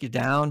how to take you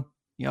down.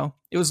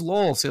 It was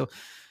Lowell. So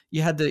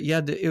you had to,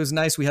 it was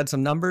nice. We had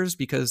some numbers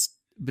because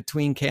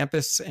between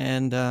campus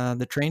and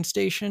the train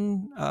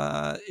station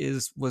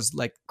was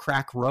like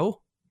Crack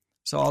Row.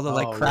 So all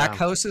the crack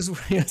houses,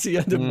 so you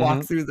had to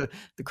walk through the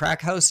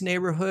crack house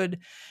neighborhood.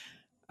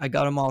 I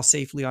got them all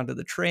safely onto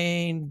the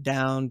train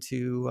down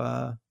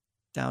to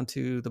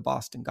the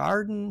Boston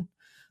Garden.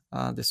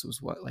 This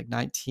was like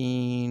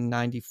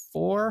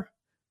 1994.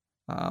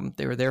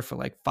 They were there for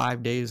like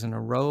 5 days in a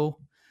row.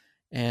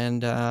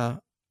 And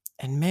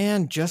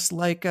man, just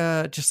like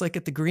at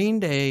the Green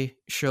Day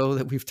show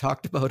that we've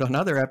talked about on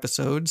other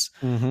episodes,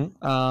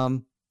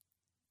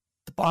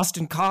 the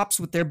Boston cops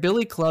with their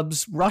billy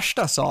clubs rushed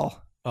us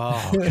all.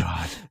 Oh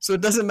God. So it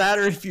doesn't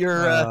matter if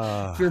you're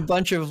a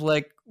bunch of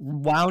like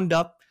wound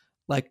up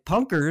like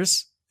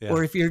punkers,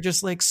 or if you're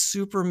just like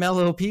super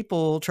mellow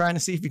people trying to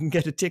see if you can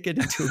get a ticket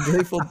into a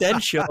Grateful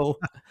Dead show.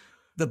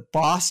 the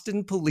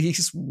Boston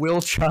police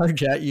will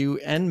charge at you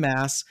en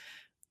masse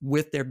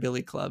with their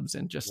billy clubs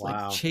and just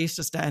like chased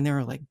us down. And they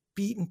were like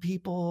beating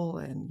people,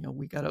 and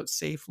we got out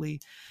safely.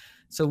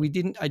 So I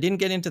didn't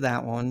get into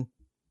that one.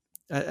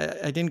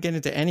 I didn't get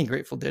into any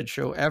Grateful Dead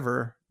show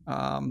ever.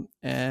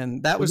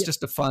 And that was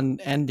just a fun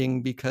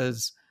ending,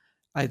 because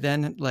I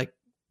then like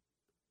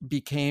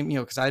became,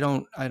 because I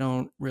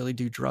don't really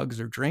do drugs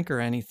or drink or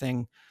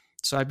anything.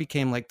 So I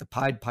became like the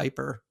Pied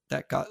Piper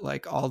that got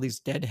like all these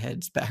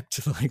deadheads back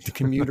to like the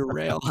commuter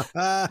rail.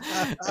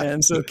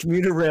 And so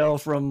commuter rail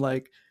from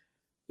like,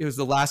 it was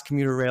the last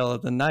commuter rail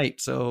of the night.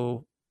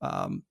 So,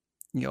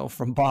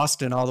 from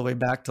Boston all the way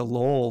back to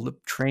Lowell, the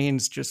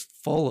train's just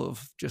full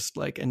of just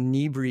like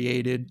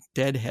inebriated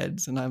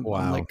deadheads. And I'm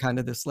like kind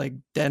of this like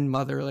den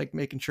mother, like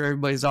making sure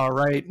everybody's all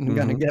right and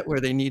going to get where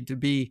they need to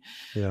be.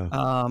 Yeah.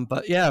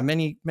 But yeah,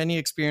 many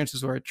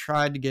experiences where I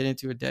tried to get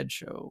into a Dead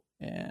show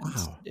and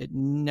it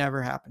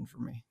never happened for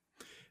me.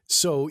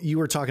 So you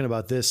were talking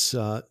about this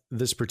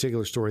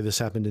particular story. This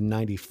happened in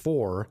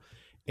 94.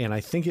 And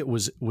I think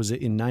was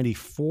it in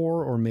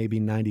 94 or maybe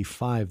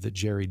 95 that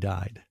Jerry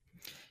died?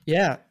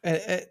 Yeah.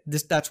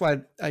 That's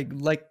why I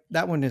like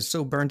that one is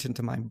so burnt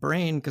into my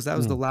brain, because that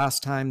was the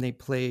last time they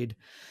played,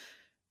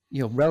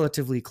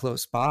 relatively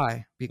close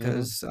by,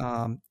 because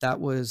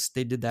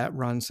they did that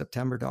run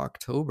September to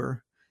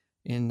October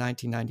in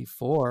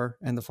 1994.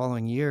 And the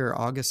following year,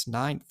 August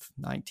 9th,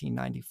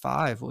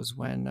 1995 was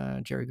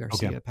when Jerry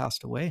Garcia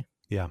passed away.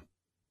 Yeah.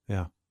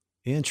 Yeah.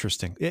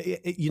 Interesting.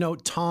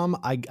 Tom,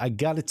 I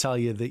got to tell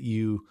you that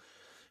you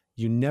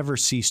never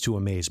cease to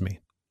amaze me,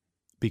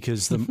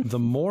 because the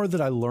more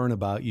that I learn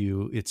about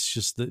you, it's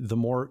just the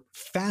more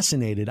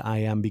fascinated I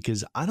am,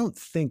 because I don't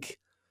think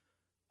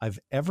I've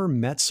ever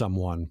met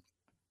someone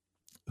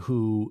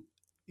who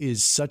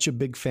is such a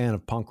big fan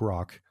of punk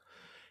rock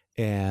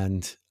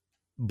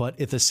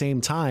but at the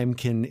same time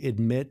can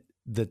admit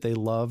that they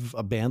love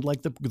a band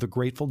like the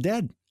Grateful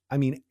Dead. I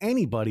mean,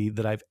 anybody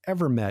that I've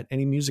ever met,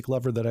 any music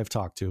lover that I've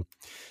talked to,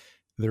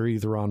 they're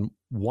either on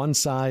one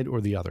side or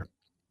the other.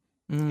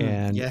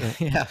 And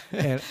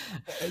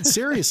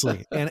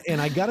seriously. And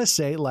I got to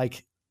say,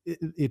 like,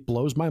 it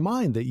blows my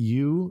mind that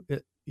you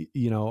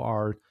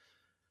are,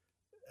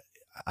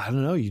 I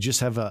don't know, you just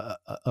have a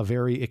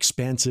very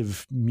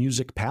expansive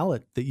music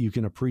palette that you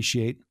can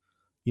appreciate,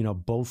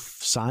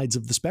 both sides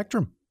of the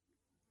spectrum.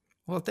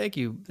 Well, thank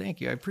you.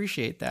 I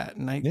appreciate that.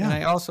 And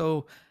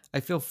I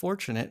feel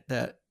fortunate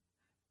that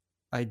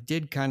I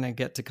did kind of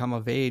get to come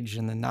of age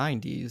in the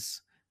 90s,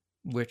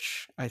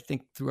 which I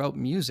think throughout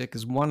music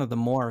is one of the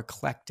more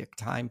eclectic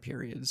time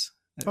periods.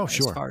 As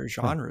far as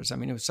genres. I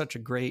mean, it was such a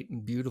great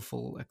and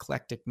beautiful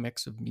eclectic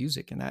mix of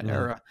music in that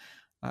era.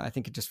 I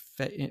think it just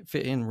fit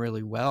in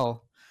really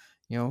well,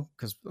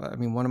 because I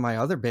mean, one of my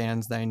other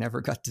bands that I never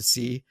got to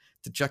see,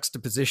 the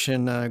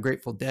juxtaposition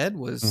Grateful Dead,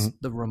 was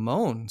the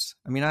Ramones.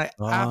 I mean, I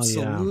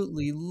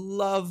absolutely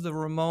love the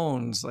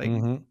Ramones.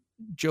 Like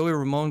Joey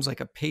Ramone's like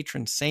a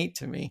patron saint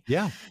to me.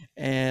 Yeah.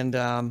 And,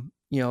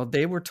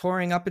 they were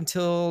touring up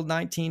until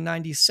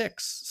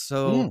 1996.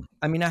 So,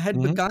 I mean, I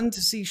had begun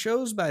to see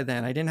shows by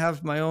then. I didn't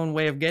have my own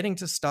way of getting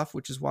to stuff,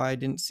 which is why I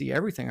didn't see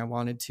everything I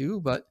wanted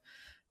to. But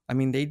I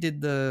mean, they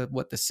did the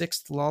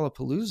 6th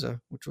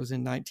Lollapalooza, which was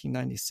in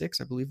 1996.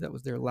 I believe that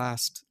was their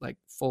last like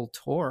full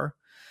tour.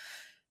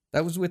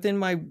 That was within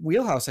my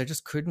wheelhouse. I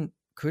just couldn't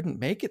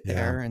make it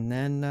there. And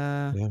then,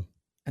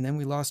 and then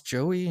we lost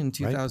Joey in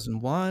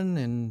 2001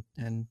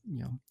 and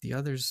the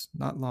others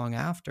not long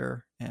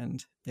after,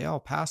 and they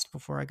all passed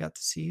before I got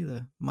to see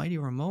the mighty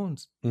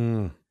Ramones.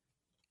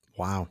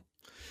 Wow.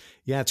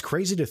 Yeah. It's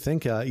crazy to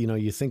think,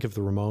 you think of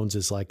the Ramones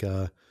as like,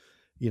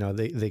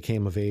 they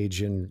came of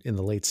age in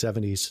the late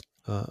 70s,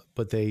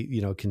 but they,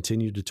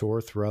 continued to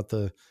tour throughout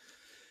the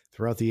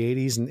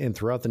 80s and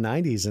throughout the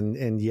 90s.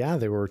 And yeah,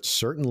 they were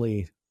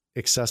certainly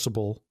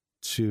accessible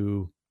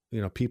to,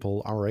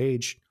 people our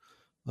age,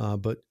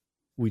 but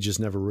we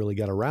just never really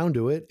got around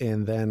to it.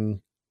 And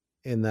then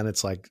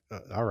it's like,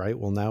 all right,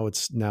 well now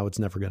it's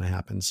never going to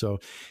happen. So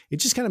it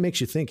just kind of makes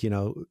you think,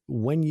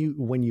 when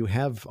you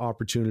have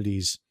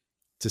opportunities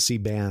to see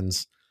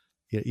bands,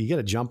 you got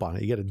to jump on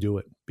it. You got to do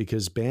it,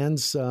 because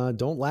bands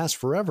don't last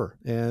forever,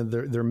 and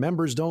their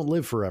members don't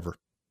live forever.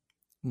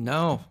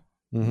 No,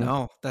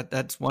 no,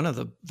 that's one of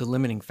the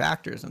limiting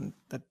factors. And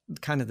that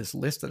kind of this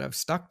list that I've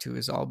stuck to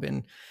has all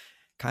been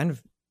kind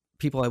of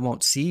people I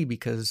won't see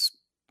because,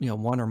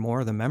 one or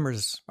more of the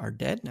members are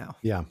dead now.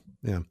 Yeah.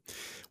 Yeah.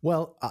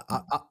 Well,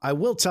 I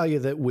will tell you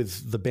that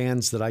with the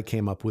bands that I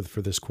came up with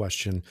for this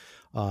question,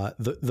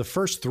 the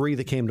first three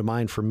that came to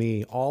mind for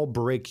me all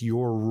break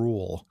your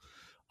rule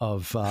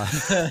of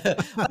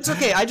that's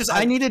okay.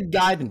 I needed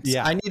guidance.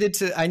 Yeah. I needed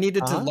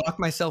to lock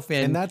myself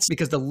in, and that's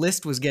because the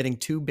list was getting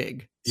too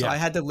big. So I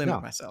had to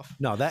limit myself.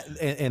 No,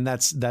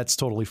 that's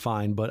totally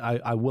fine. But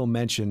I will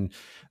mention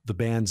the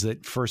bands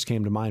that first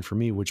came to mind for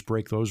me, which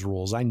break those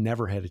rules. I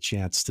never had a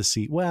chance to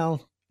see,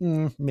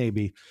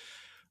 maybe.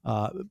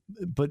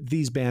 But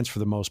these bands, for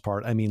the most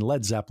part, I mean,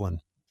 Led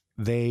Zeppelin,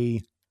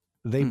 they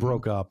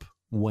broke up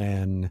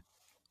when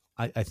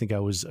I think I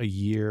was a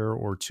year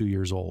or 2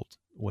 years old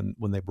when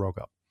they broke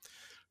up.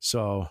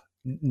 So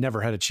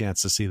never had a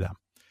chance to see them.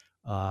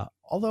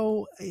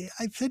 Although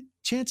I've had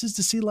chances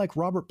to see like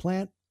Robert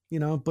Plant,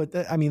 but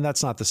I mean,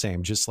 that's not the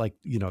same. Just like,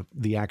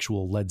 the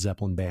actual Led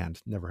Zeppelin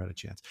band, never had a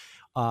chance.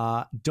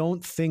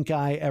 Don't think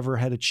I ever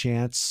had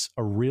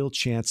a real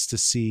chance to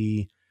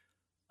see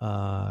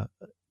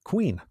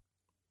Queen,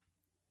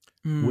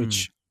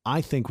 which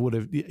I think would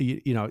have,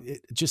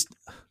 just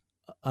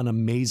an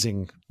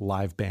amazing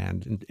live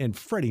band. And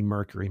Freddie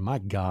Mercury, my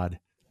God,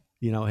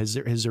 has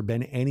there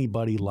been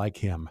anybody like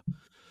him?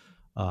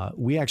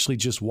 We actually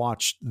just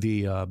watched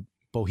the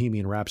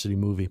Bohemian Rhapsody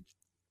movie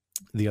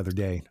the other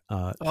day.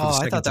 I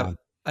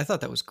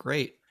thought that was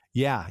great.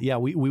 Yeah.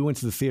 We went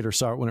to the theater,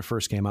 saw it when it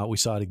first came out. We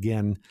saw it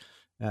again.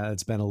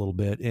 It's been a little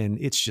bit, and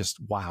it's just,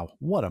 wow,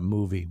 what a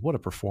movie, what a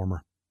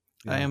performer.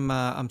 Yeah.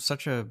 I'm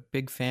such a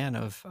big fan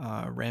of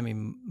Rami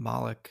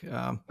Malek.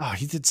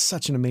 He did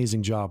such an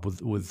amazing job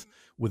with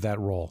that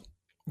role.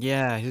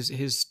 Yeah,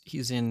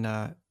 he's in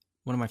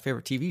one of my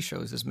favorite TV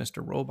shows is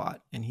Mr.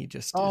 Robot, and he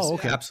just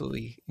is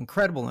absolutely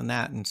incredible in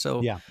that. And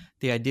so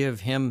the idea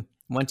of him,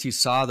 once you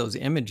saw those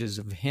images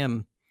of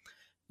him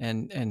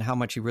and how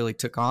much he really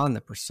took on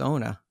the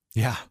persona,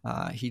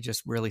 he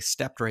just really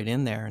stepped right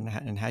in there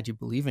and had you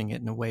believing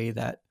it in a way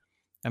that,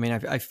 I mean,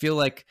 I feel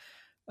like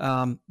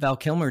Val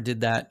Kilmer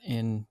did that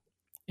in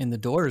the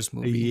Doors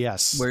movie.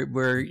 Yes,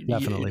 where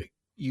definitely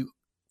you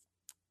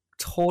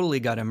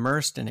totally got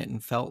immersed in it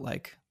and felt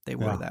like they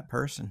were that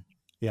person.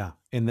 Yeah.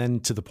 And then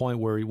to the point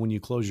where when you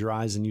close your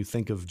eyes and you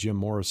think of Jim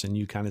Morrison,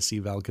 you kind of see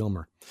Val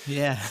Kilmer.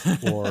 Yeah.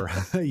 Or,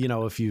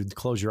 if you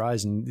close your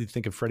eyes and you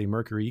think of Freddie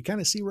Mercury, you kind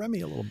of see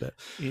Remy a little bit.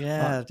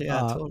 Yeah.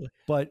 Totally.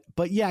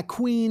 But yeah,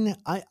 Queen,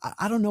 I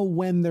don't know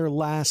when their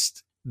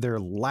last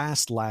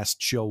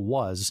show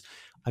was.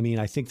 I mean,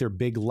 I think their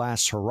big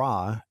last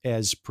hurrah,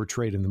 as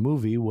portrayed in the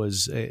movie,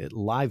 was at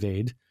Live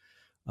Aid,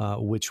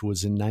 which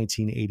was in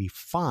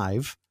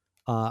 1985.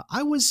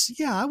 I was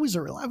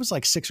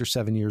like 6 or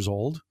 7 years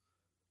old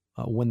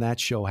when that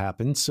show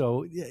happened.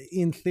 So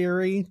in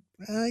theory,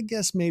 I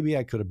guess maybe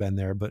I could have been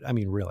there, but I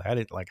mean, really, I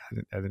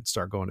didn't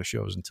start going to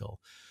shows until,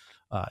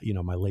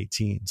 my late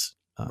teens.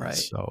 Right.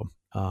 So,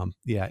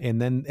 yeah.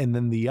 And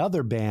then the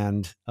other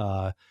band,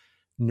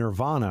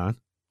 Nirvana,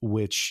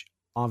 which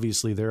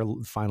obviously their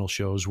final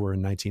shows were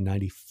in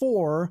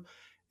 1994.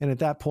 And at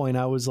that point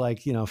I was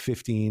like,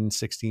 15,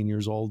 16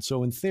 years old.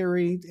 So in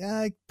theory,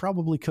 I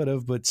probably could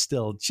have, but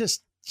still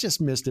just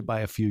missed it by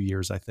a few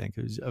years. I think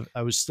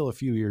I was still a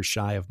few years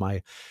shy of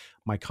my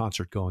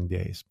concert going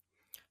days.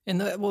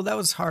 And that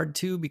was hard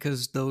too,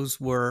 because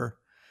that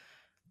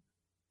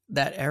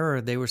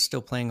era, they were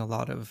still playing a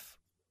lot of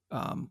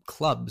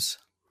club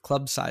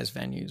size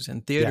venues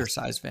and theater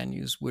size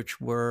venues,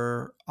 which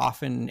were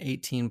often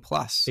 18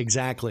 plus.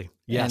 Exactly.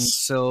 Yes. And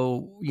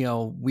so,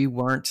 we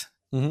weren't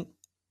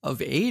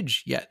of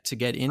age yet to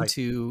get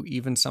into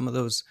even some of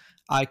those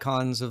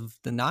icons of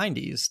the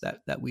 90s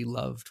that we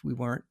loved. We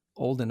weren't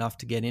old enough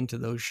to get into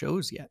those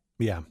shows yet.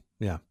 Yeah.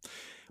 Yeah.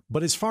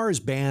 But as far as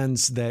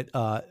bands that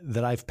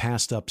I've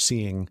passed up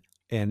seeing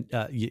and,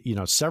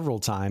 several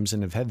times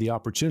and have had the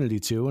opportunity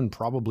to, and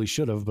probably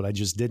should have, but I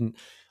just didn't,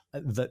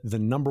 the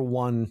number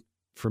one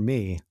for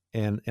me,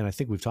 and I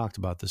think we've talked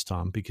about this,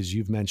 Tom, because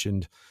you've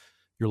mentioned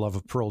your love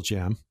of Pearl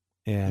Jam,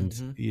 and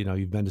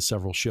you've been to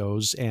several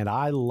shows, and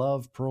I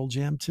love Pearl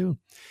Jam too,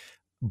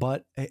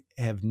 but I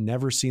have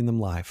never seen them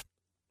live.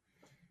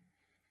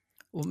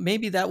 Well,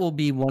 maybe that will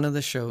be one of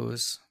the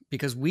shows,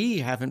 because we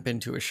haven't been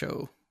to a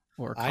show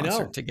or a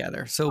concert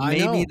together. So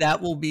maybe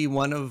that will be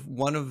one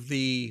of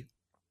the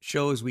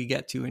shows we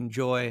get to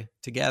enjoy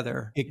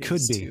together. It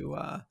could be.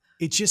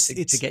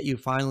 To get you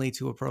finally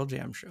to a Pearl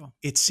Jam show.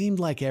 It seemed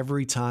like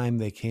every time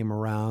they came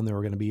around, they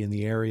were going to be in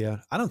the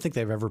area. I don't think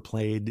they've ever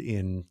played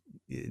in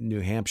New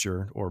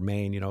Hampshire or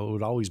Maine. It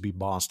would always be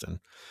Boston.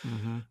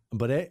 Mm-hmm.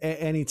 But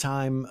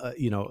anytime,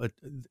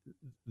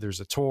 there's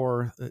a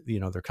tour,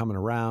 they're coming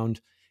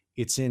around,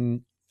 it's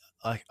in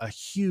a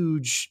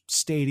huge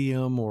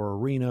stadium or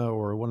arena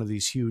or one of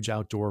these huge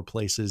outdoor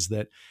places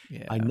that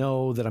I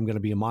know that I'm going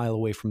to be a mile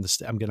away from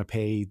I'm going to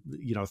pay,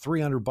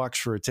 $300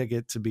 for a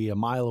ticket to be a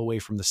mile away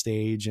from the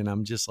stage. And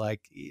I'm just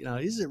like,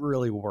 is it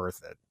really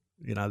worth it?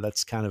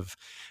 That's kind of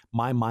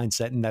my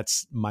mindset. And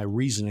that's my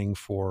reasoning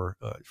for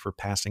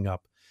passing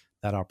up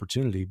that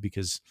opportunity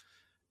because,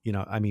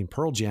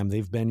 Pearl Jam,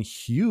 they've been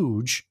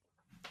huge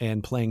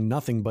and playing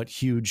nothing but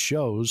huge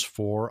shows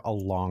for a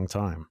long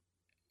time.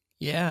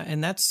 Yeah.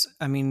 And that's,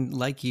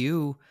 like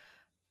you,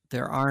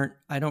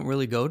 I don't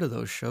really go to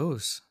those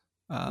shows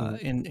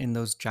in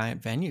those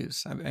giant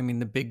venues.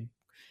 The big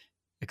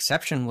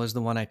exception was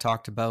the one I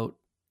talked about,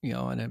 in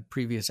a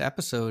previous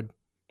episode,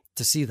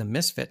 to see the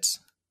Misfits.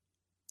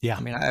 Yeah.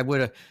 I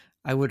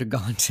would have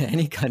gone to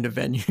any kind of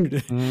venue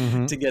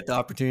to get the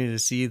opportunity to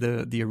see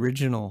the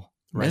original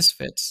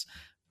Misfits.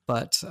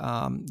 But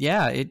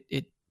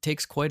it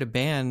takes quite a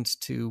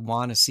band to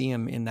want to see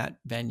them in that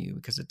venue,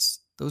 because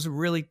those are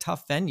really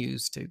tough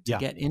venues to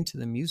get into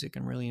the music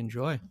and really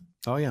enjoy.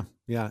 Oh yeah,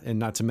 yeah, and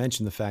not to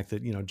mention the fact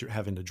that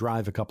having to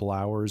drive a couple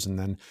hours and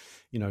then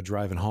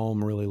driving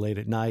home really late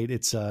at night.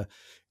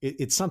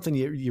 It's something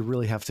you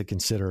really have to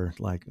consider.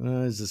 Like,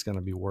 is this going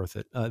to be worth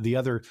it? The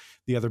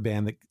other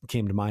band that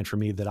came to mind for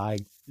me that I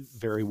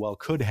very well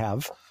could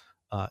have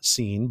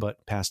seen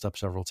but passed up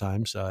several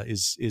times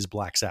is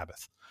Black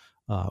Sabbath,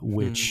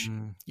 which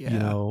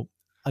Yeah.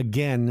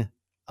 Again,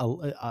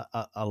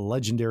 a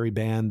legendary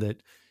band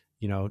that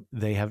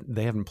they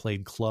haven't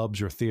played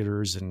clubs or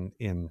theaters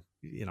in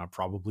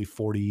probably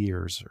 40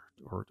 years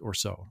or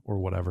so or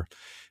whatever.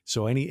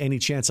 So any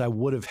chance I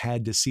would have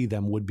had to see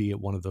them would be at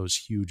one of those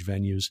huge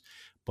venues,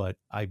 but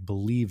I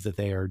believe that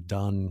they are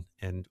done,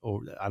 and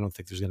I don't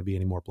think there's going to be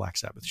any more Black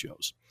Sabbath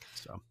shows.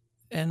 So,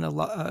 and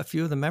a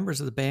few of the members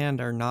of the band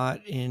are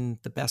not in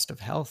the best of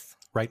health,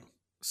 right?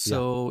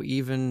 So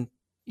even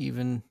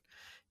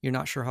you're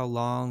not sure how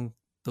long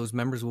those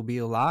members will be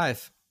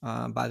alive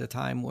by the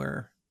time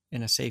we're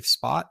in a safe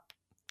spot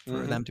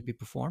for them to be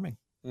performing.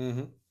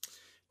 Mm-hmm.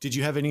 Did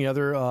you have any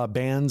other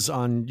bands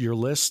on your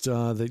list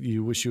that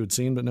you wish you had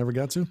seen but never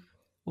got to?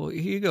 Well,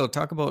 here you go.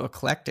 Talk about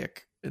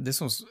eclectic.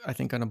 This one's, I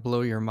think, going to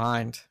blow your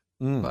mind.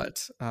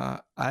 But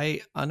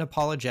I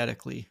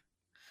unapologetically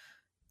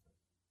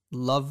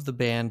love the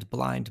band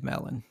Blind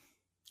Melon.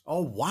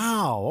 Oh,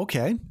 wow.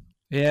 Okay.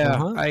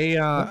 Yeah,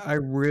 I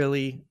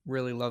really,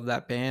 really love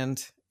that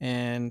band.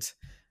 And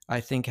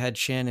I think had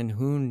Shannon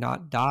Hoon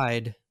not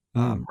died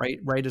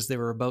right as they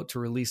were about to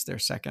release their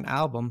second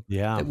album,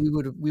 that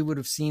we would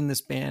have seen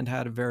this band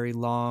had a very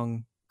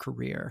long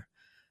career,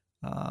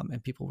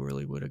 and people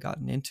really would have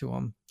gotten into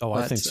them.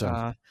 I think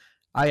so.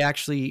 I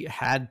actually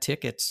had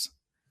tickets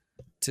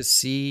to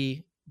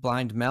see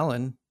Blind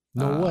Melon.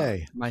 No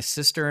way. My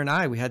sister and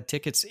I, we had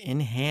tickets in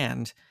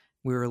hand.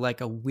 We were like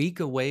a week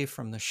away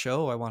from the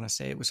show. I want to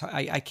say it was,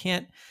 I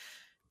can't,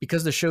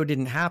 because the show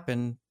didn't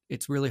happen.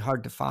 It's really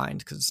hard to find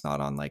because it's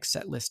not on like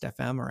Setlist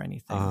FM or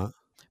anything.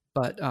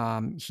 But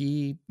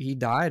he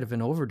died of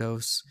an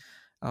overdose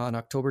on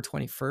October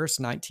 21st,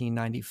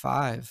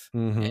 1995.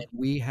 And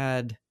we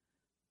had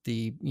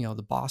the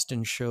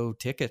Boston show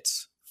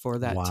tickets for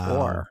that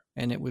tour.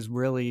 And it was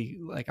really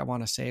like, I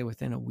want to say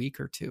within a week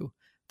or two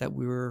that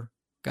we were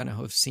going to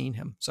have seen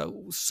him.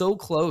 So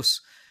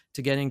close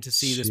to getting to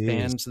see this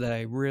band that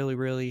I really,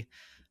 really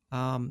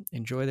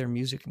enjoy their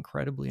music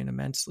incredibly and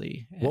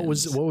immensely. And what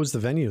was the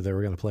venue they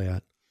were going to play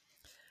at?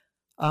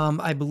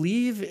 I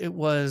believe it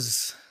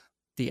was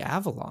the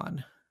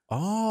Avalon.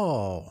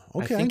 Oh,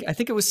 okay. I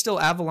think it was still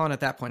Avalon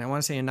at that point. I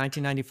want to say in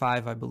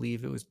 1995, I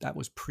believe that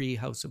was pre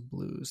House of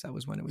Blues. That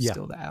was when it was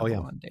still the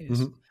Avalon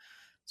days.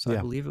 So I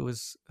believe it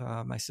was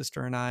my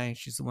sister and I.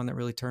 She's the one that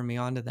really turned me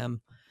on to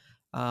them.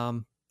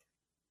 And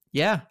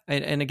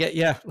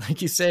again,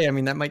 like you say, I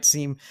mean, that might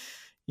seem,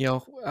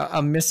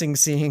 I'm missing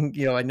seeing,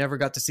 I never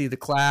got to see the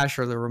Clash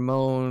or the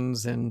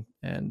Ramones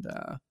and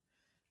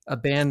a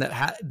band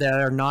that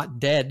are not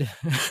dead,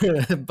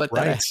 but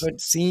that I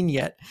haven't seen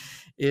yet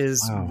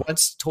is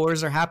once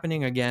tours are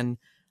happening again,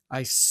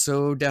 I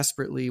so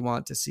desperately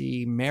want to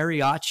see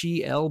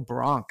Mariachi El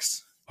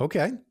Bronx.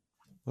 Okay.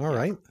 All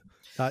right.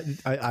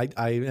 I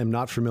am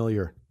not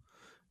familiar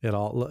at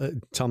all.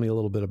 Tell me a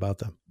little bit about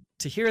them.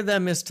 To hear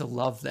them is to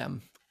love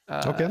them.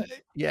 Okay.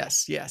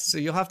 Yes. So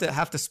you'll have to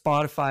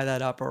Spotify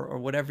that up or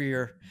whatever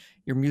your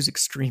music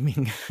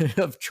streaming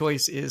of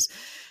choice is.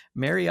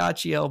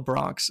 Mariachi El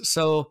Bronx.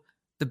 So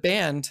the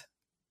band,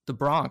 the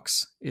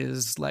Bronx,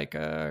 is like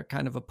a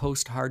kind of a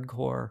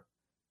post-hardcore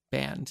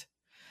band.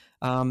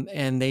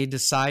 And they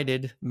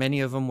decided,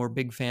 many of them were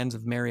big fans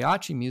of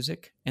mariachi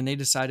music, and they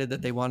decided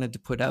that they wanted to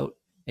put out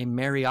a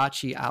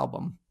mariachi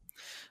album.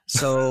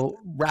 So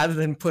rather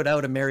than put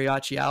out a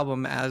mariachi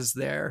album as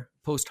their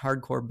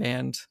post-hardcore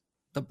band,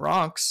 the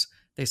Bronx,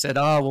 they said,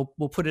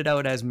 we'll put it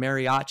out as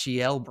Mariachi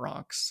El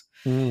Bronx.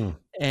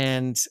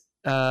 And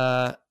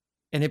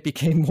it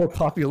became more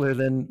popular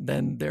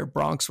than their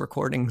Bronx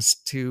recordings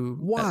to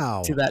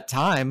that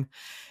time.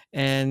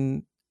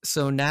 And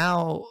so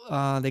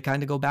now they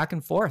kind of go back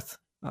and forth.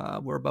 I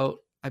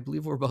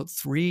believe we're about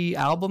 3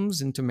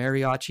 albums into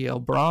Mariachi El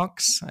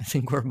Bronx. I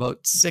think we're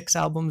about 6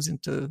 albums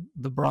into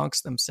the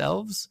Bronx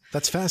themselves.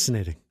 That's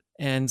fascinating.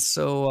 And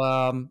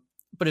so,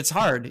 but it's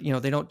hard,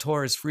 they don't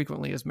tour as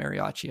frequently as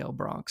Mariachi El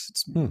Bronx.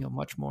 It's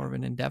much more of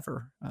an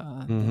endeavor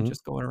than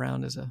just going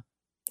around as a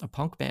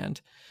punk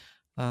band.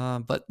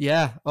 But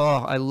yeah,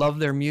 I love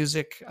their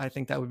music. I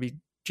think that would be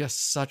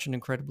just such an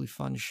incredibly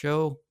fun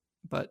show,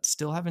 but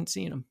still haven't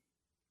seen them.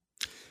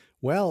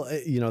 Well,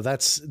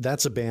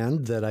 that's a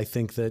band that I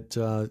think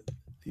that,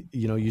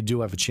 you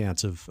do have a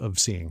chance of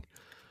seeing.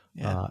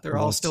 Yeah, they're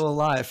all still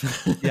alive.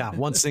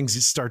 Once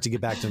things start to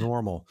get back to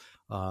normal,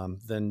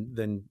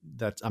 then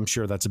I'm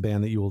sure that's a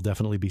band that you will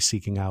definitely be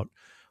seeking out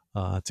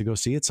to go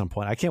see at some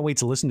point. I can't wait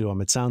to listen to them.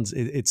 It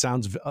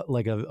sounds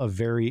like a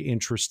very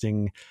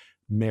interesting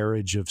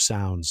marriage of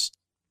sounds,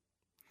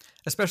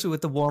 especially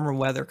with the warmer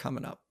weather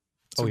coming up.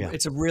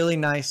 It's a really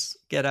nice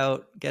get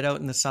out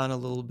in the sun a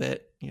little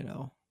bit,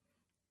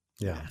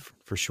 Yeah,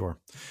 for sure.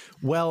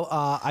 Well,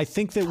 I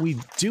think that we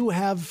do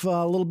have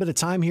a little bit of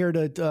time here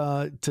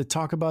to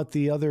talk about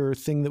the other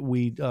thing that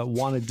we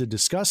wanted to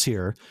discuss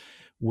here,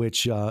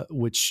 which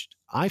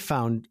I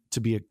found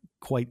to be a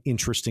quite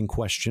interesting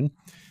question,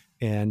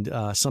 and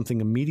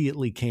something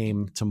immediately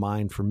came to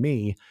mind for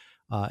me,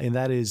 and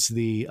that is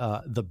the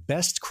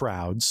best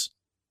crowds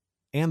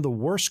and the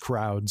worst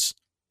crowds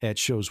at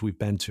shows we've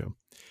been to.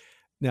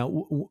 Now,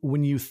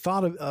 when you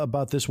thought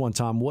about this one,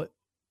 Tom, what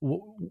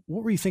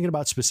were you thinking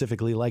about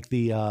specifically? Like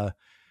the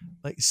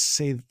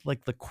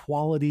the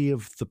quality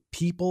of the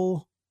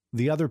people,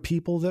 the other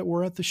people that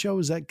were at the show?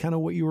 Is that kind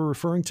of what you were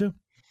referring to?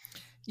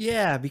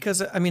 Yeah,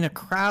 because I mean, a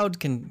crowd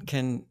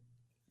can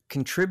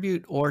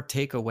contribute or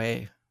take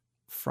away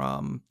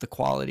from the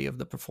quality of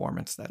the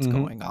performance that's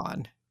going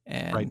on,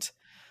 and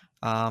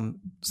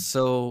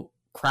so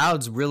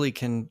crowds really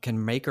can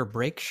make or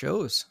break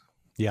shows.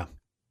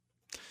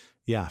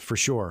 Yeah, for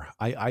sure.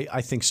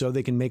 I think so.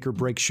 They can make or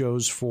break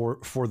shows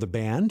for the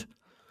band,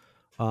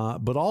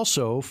 but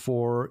also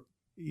for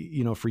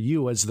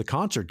you as the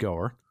concert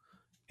goer,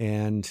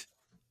 and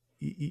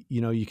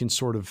you can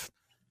sort of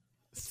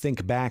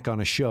think back on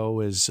a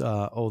show as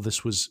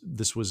this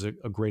was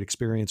a great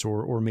experience,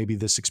 or maybe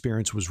this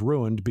experience was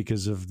ruined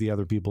because of the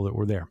other people that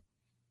were there.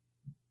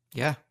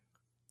 Yeah,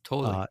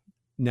 totally.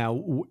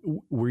 Now,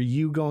 were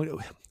you going? I'm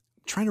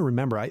trying to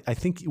remember. I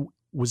think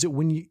was it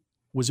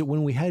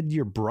when we had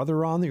your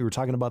brother on that you were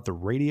talking about the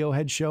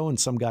Radiohead show and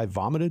some guy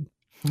vomited?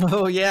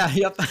 Oh yeah,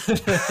 yep.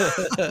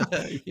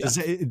 Yeah.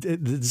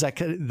 Does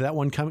that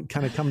one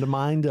kind of come to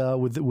mind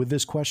with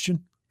this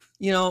question?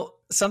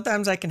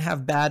 Sometimes I can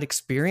have bad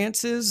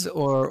experiences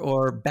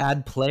or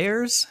bad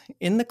players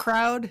in the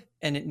crowd,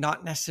 and it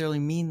not necessarily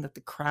mean that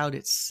the crowd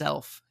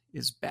itself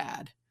is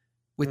bad.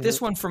 With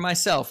this one, for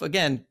myself,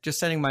 again, just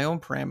setting my own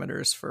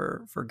parameters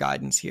for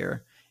guidance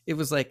here, it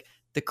was like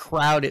the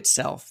crowd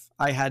itself.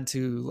 I had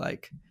to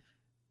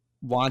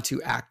want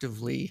to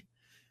actively,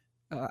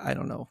 I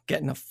don't know,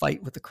 get in a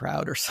fight with the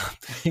crowd or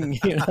something,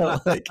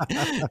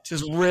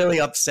 just really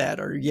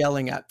upset or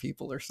yelling at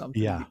people or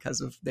something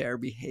because of their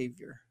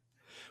behavior.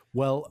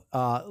 Well,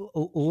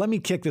 let me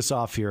kick this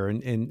off here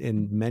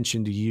and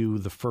mention to you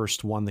the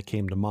first one that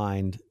came to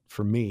mind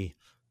for me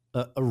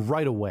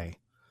right away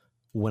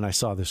when I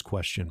saw this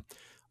question.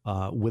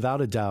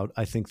 Without a doubt,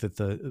 I think that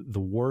the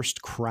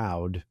worst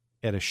crowd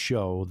at a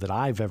show that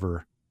I've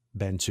ever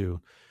been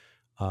to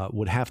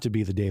would have to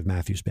be the Dave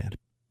Matthews Band.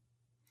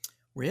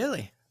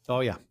 Really?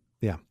 Oh, yeah.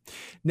 Yeah.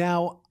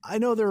 Now, I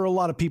know there are a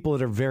lot of people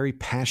that are very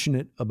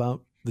passionate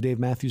about the Dave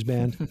Matthews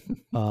Band.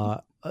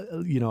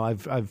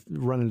 I've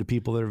run into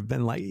people that have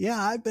been like,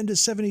 yeah, I've been to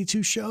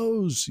 72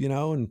 shows,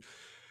 and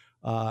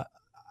I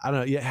don't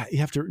know. Yeah, you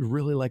have to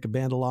really like a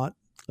band a lot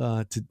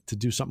to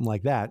do something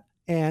like that.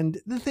 And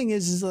the thing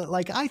is that,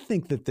 I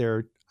think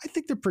they're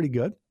pretty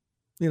good.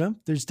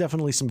 There's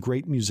definitely some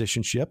great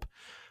musicianship.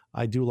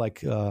 I do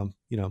like, a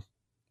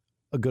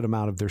good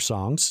amount of their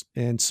songs.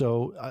 And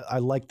so I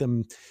like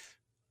them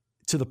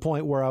to the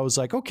point where I was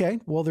like, okay,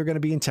 well, they're going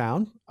to be in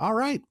town. All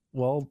right,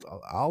 well,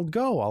 I'll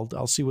go.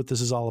 I'll see what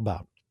this is all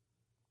about.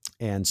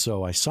 And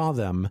so I saw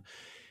them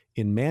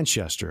in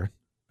Manchester,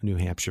 New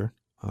Hampshire.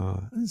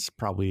 It's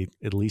probably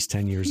at least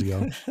 10 years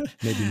ago,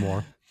 maybe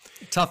more.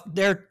 Tough.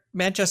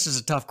 Manchester's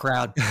a tough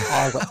crowd.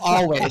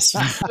 Always.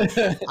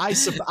 I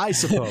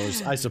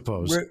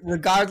suppose.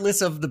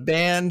 Regardless of the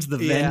band, the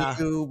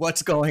venue,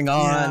 what's going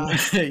on.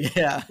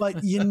 Yeah.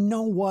 But you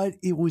know what?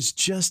 It was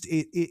just,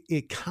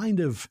 it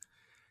kind of,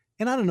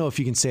 and I don't know if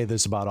you can say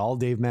this about all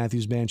Dave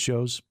Matthews Band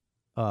shows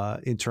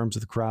in terms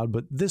of the crowd,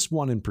 but this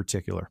one in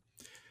particular,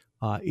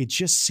 it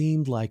just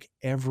seemed like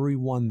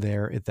everyone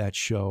there at that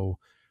show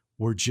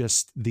were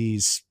just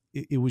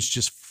it was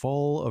just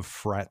full of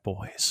frat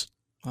boys.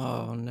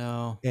 Oh,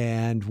 no.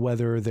 And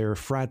whether they're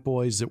frat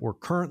boys that were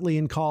currently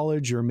in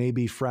college or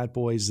maybe frat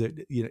boys that,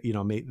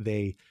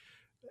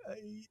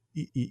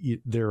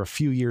 they're a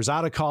few years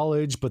out of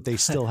college, but they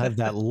still have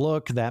that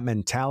look, that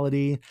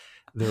mentality.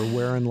 They're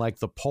wearing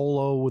the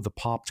polo with the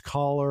popped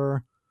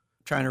collar.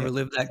 Trying to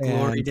relive that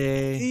glory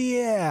day.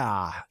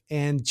 Yeah.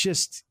 And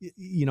just,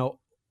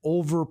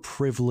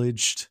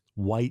 overprivileged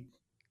white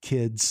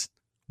kids,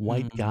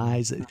 white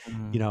guys,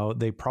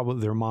 they probably,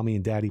 their mommy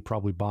and daddy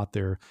probably bought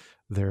their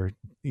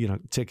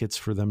tickets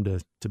for them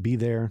to be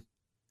there,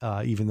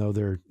 even though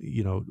they're,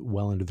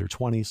 well into their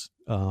 20s.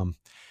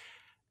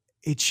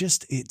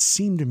 It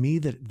seemed to me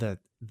that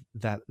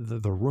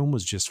the room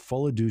was just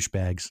full of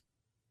douchebags.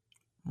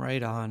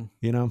 Right on.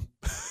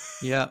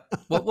 Yeah.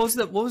 What was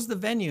the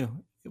venue?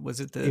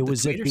 Was it the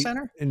Tweeter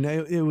Center?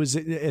 No, it was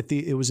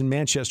in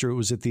Manchester. It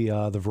was at the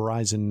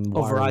Verizon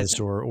Wireless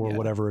or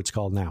whatever it's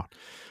called now,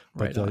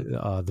 but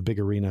the big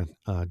arena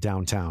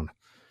downtown.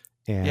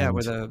 And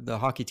where the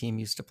hockey team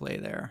used to play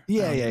there.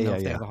 They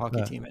have a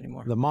hockey team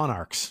anymore. The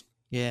Monarchs.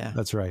 Yeah,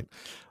 that's right.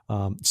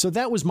 So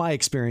that was my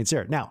experience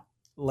there. Now,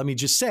 let me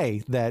just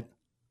say that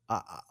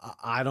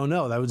I don't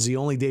know. That was the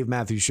only Dave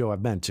Matthews show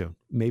I've been to.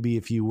 Maybe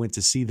if you went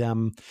to see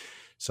them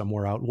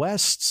somewhere out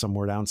west,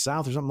 somewhere down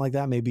south or something like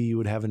that, maybe you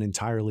would have an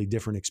entirely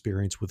different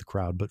experience with the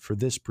crowd. But for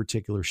this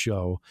particular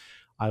show,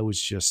 I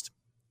was just,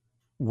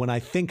 when I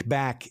think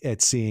back at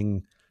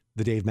seeing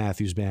the Dave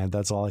Matthews Band,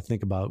 that's all I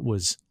think about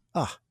was,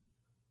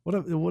 what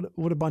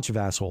a bunch of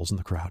assholes in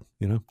the crowd,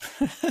 you know?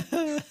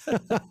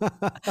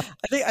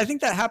 I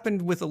think that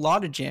happened with a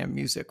lot of jam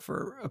music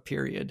for a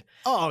period.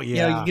 Oh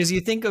yeah. You know, because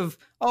you think of,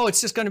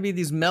 it's just going to be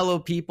these mellow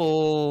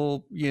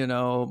people, you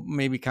know,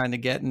 maybe kind of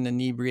getting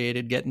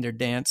inebriated, getting their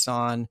dance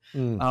on.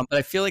 But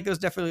I feel like it was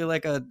definitely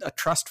like a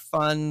trust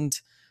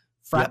fund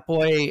frat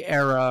boy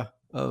era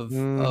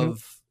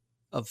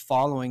of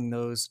following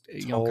those,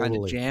 you know, kind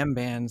of jam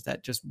bands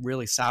that just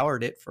really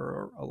soured it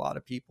for a lot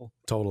of people.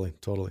 Totally.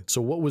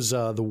 So what was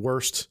the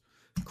worst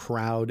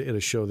crowd at a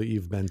show that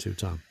you've been to,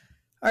 Tom?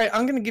 All right,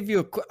 I'm going to give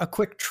you a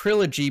quick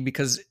trilogy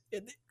because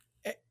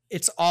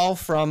it's all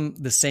from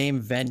the same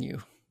venue.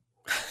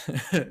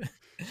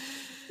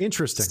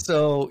 Interesting.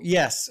 So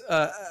yes,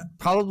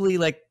 probably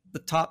like the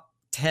top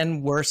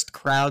 10 worst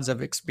crowds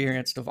I've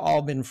experienced have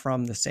all been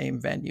from the same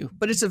venue,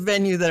 but it's a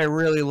venue that I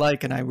really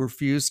like and I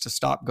refuse to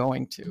stop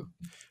going to.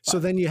 So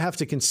then you have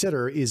to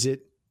consider, is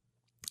it,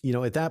 you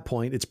know, at that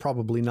point, it's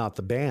probably not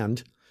the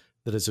band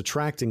that is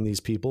attracting these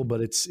people,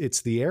 but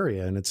it's the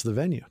area and it's the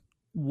venue.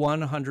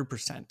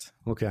 100%.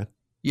 Okay.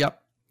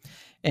 Yep.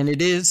 And it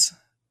is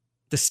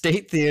the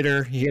State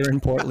Theater here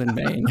in Portland,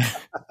 Maine.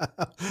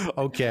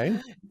 Okay.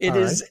 It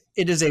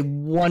is a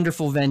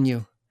wonderful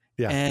venue.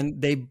 Yeah.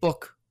 And they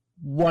book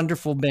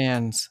wonderful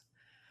bands.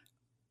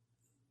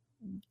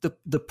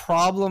 The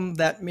problem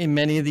that in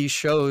many of these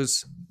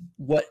shows,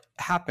 what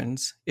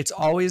happens, it's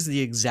always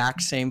the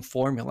exact same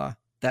formula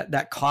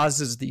that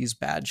causes these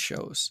bad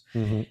shows.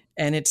 Mm-hmm.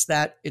 And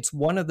it's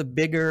one of the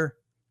bigger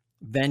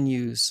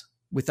venues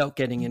without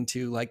getting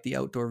into like the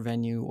outdoor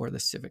venue or the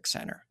Civic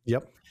Center.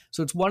 Yep.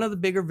 So it's one of the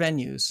bigger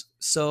venues.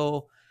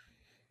 So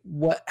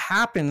what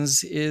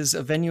happens is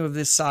a venue of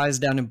this size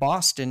down in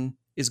Boston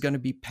is going to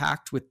be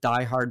packed with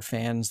diehard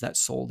fans that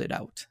sold it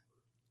out.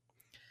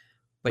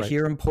 But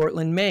here in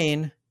Portland,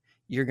 Maine,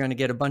 you're going to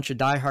get a bunch of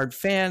diehard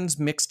fans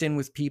mixed in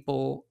with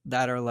people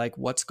that are like,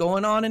 what's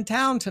going on in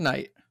town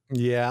tonight?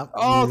 Yeah.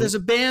 Oh, there's a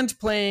band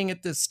playing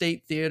at the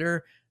State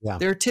Theater. Yeah.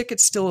 There are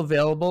tickets still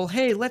available.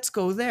 Hey, let's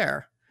go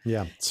there.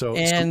 Yeah. So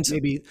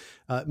maybe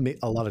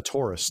a lot of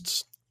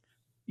tourists.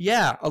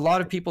 Yeah. A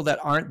lot of people that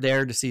aren't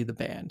there to see the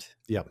band.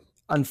 Yeah.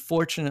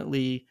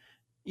 Unfortunately,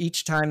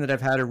 each time that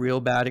I've had a real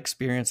bad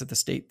experience at the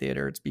State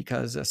Theater, it's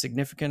because a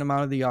significant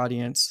amount of the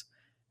audience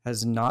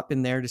has not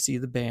been there to see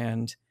the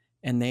band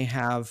and they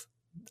have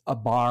a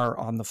bar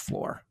on the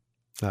floor.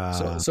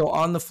 So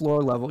on the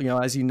floor level, you know,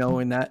 as you know,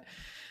 in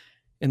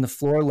the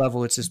floor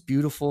level, it's this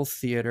beautiful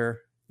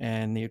theater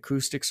and the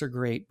acoustics are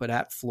great, but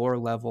at floor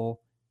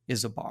level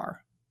is a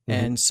bar.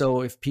 Mm-hmm. And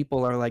so if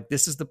people are like,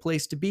 this is the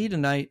place to be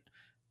tonight,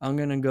 I'm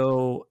going to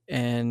go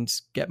and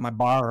get my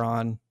bar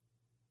on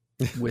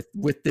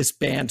with this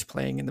band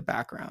playing in the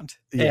background.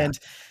 Yeah. And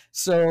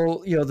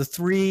so, you know, the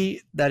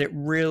three that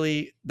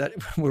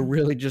were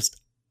really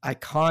just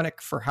iconic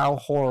for how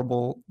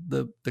horrible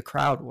the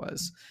crowd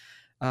was.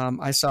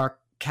 I saw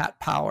Cat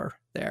Power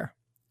there,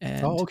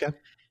 and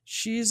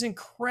she's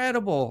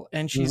incredible.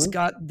 And she's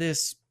got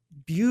this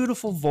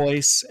beautiful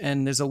voice,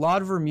 and there's a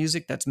lot of her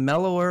music that's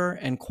mellower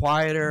and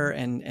quieter,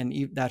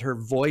 and that her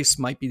voice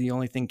might be the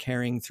only thing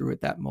carrying through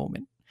at that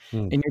moment.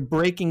 And you're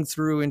breaking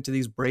through into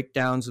these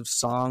breakdowns of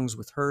songs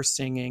with her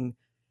singing,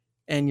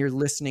 and you're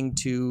listening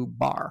to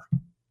bar.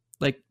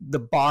 Like the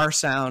bar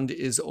sound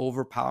is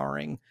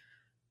overpowering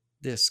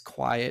this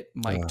quiet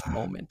mic'd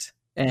moment.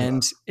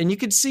 And you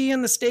can see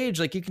on the stage,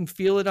 like you can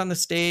feel it on the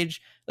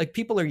stage, like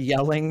people are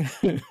yelling,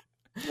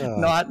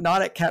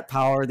 not at Cat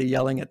Power, they're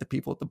yelling at the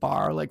people at the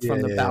bar, like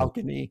from the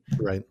balcony.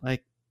 Right.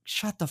 Like,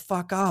 shut the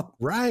fuck up.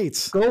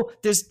 Right. Go.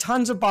 There's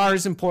tons of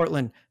bars in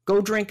Portland. Go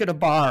drink at a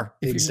bar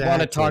if you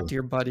want to talk to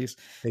your buddies.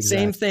 Exactly.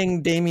 Same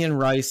thing, Damien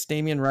Rice.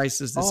 Damien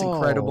Rice is this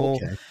incredible,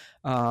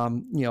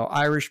 you know,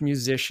 Irish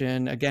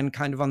musician, again,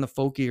 kind of on the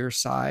folkier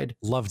side.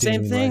 Love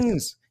Same Damien things.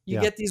 Rice. You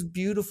get these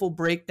beautiful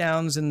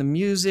breakdowns in the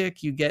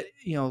music. You get,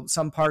 you know,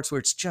 some parts where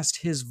it's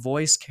just his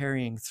voice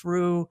carrying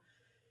through,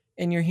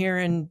 and you're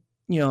hearing,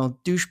 you know,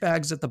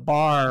 douchebags at the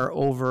bar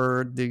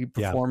over the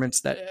performance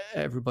that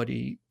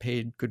everybody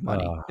paid good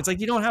money. It's like,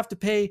 you don't have to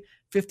pay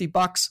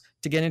 $50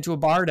 to get into a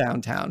bar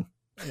downtown.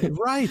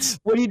 Right.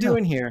 What are you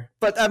doing here?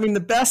 But I mean,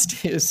 the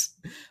best is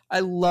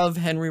I love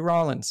Henry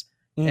Rollins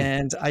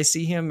and I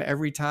see him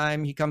every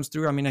time he comes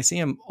through. I mean, I see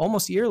him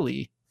almost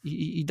yearly.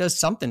 He does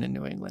something in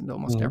New England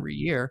almost every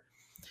year.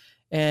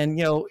 And,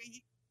 you know,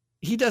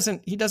 he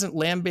doesn't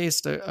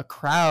lambaste a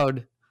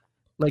crowd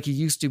like he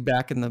used to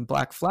back in the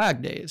Black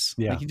Flag days.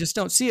 Yeah. Like you just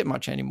don't see it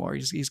much anymore.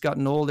 He's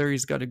gotten older.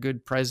 He's got a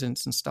good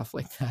presence and stuff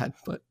like that.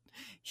 But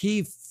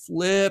he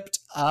flipped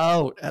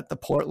out at the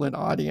Portland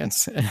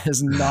audience and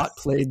has not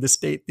played the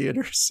State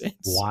Theater since.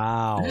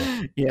 Wow.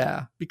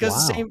 Yeah.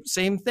 Because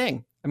same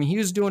thing. I mean, he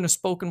was doing a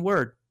spoken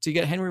word. So you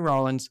get Henry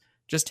Rollins,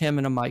 just him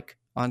and a mic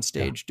on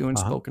stage doing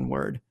spoken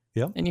word.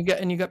 Yeah. And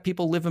you got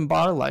people living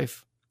bar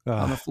life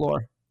on the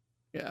floor.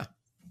 Yeah.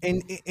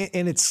 And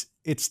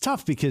it's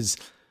tough because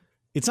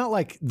it's not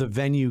like the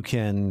venue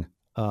can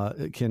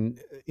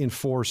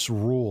enforce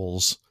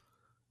rules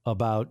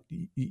about,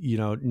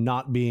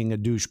 not being a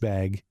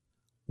douchebag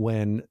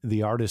when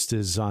the artist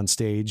is on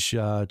stage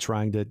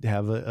trying to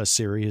have a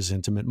serious,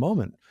 intimate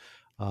moment.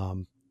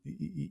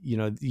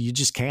 You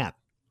just can't.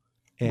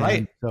 And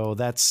right. So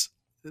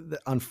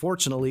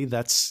unfortunately,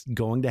 that's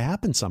going to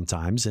happen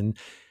sometimes. And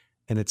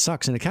it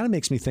sucks. And it kind of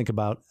makes me think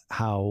about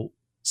how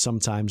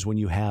sometimes when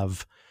you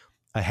have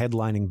a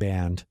headlining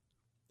band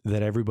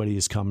that everybody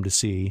has come to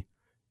see,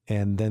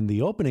 and then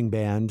the opening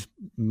band,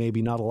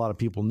 maybe not a lot of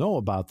people know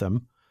about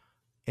them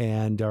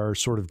and are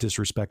sort of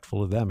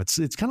disrespectful of them.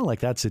 It's kind of like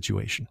that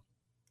situation.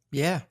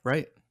 Yeah,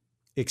 right.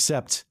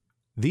 Except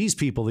these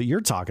people that you're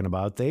talking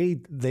about, they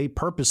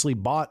purposely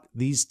bought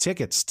these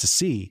tickets to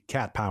see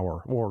Cat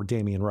Power or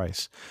Damien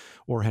Rice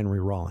or Henry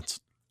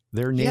Rollins.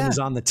 Their name is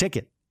on the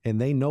ticket,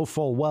 and they know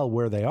full well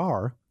where they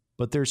are,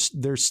 but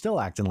they're still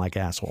acting like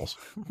assholes.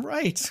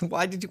 Right.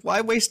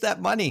 Why waste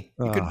that money?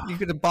 You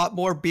could have bought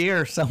more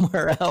beer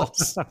somewhere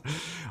else.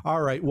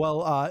 All right.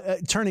 Well,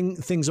 turning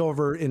things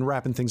over and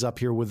wrapping things up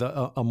here with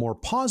a more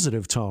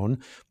positive tone,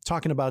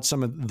 talking about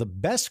some of the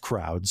best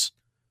crowds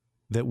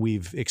that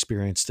we've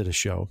experienced at a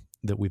show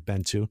that we've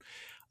been to.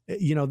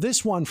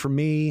 This one for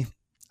me,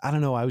 I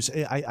don't know.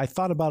 I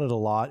thought about it a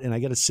lot, and I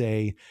got to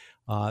say,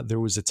 there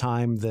was a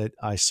time that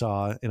I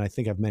saw, and I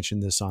think I've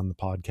mentioned this on the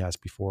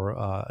podcast before,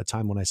 a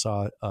time when I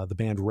saw the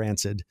band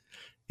Rancid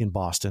in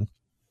Boston,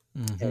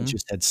 and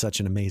just had such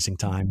an amazing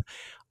time.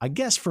 I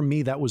guess for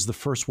me, that was the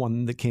first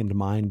one that came to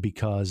mind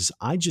because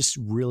I just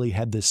really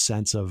had this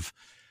sense of,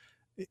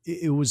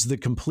 it was the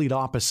complete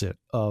opposite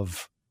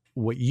of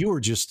what you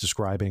were just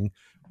describing,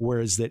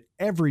 whereas that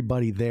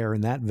everybody there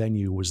in that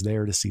venue was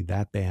there to see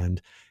that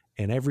band,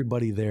 and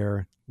everybody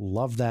there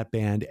loved that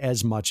band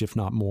as much, if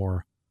not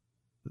more,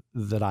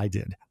 that I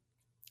did.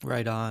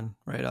 Right on.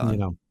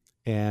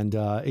 And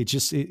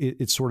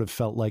it sort of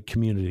felt like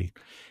community,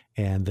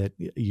 and that,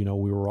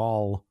 we were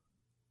all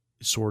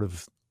sort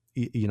of,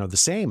 the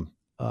same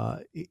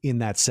in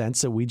that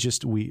sense, that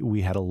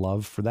we had a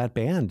love for that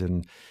band,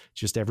 and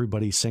just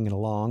everybody singing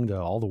along to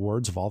all the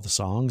words of all the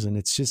songs. And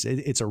it's just,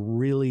 it's a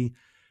really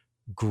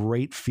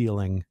great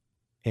feeling.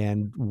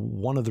 And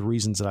one of the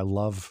reasons that I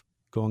love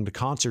going to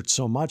concerts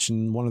so much,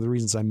 and one of the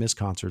reasons I miss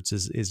concerts,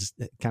 is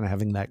kind of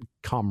having that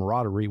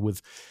camaraderie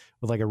with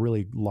like a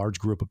really large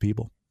group of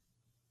people.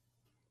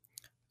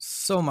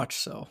 So much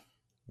so.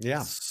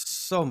 Yeah.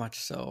 So much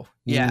so.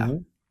 Yeah. Mm-hmm.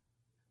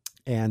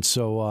 And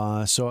so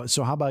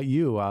how about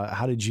you?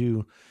 How did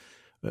you,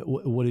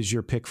 what is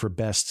your pick for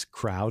best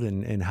crowd,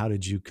 and how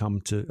did you come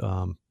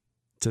to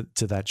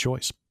that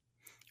choice?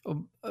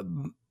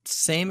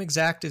 Same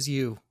exact as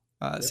you.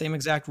 Same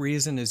exact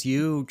reason as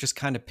you, just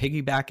kind of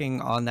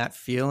piggybacking on that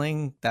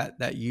feeling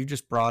that you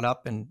just brought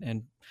up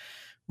and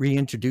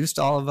reintroduced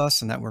all of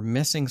us, and that we're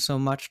missing so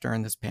much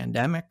during this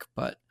pandemic.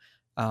 But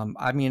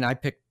I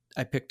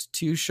picked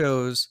two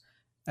shows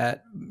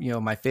at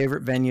my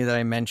favorite venue that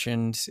I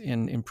mentioned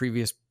in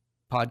previous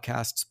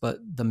podcasts, but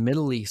the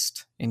Middle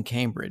East in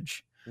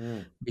Cambridge,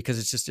 because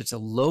it's a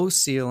low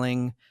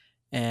ceiling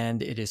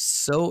and it is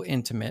so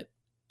intimate.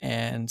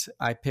 And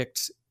I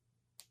picked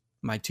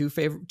my two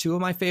of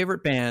my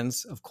favorite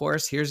bands. Of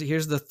course,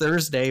 here's the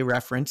Thursday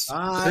reference.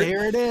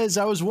 Here it is.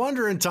 I was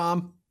wondering,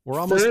 Tom. We're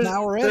almost an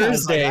hour in.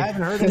 Thursday. I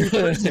haven't heard any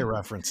Thursday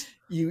reference.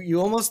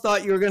 You almost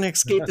thought you were going to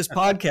escape this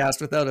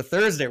podcast without a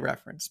Thursday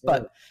reference.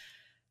 But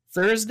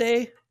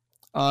Thursday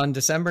on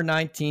December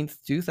 19th,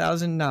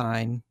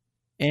 2009,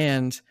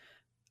 and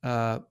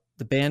the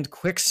band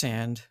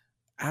Quicksand,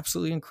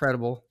 absolutely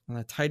incredible, one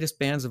of the tightest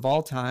bands of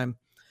all time,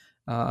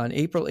 on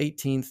April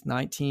 18th,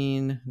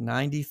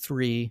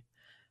 1993.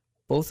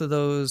 Both of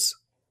those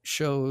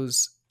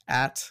shows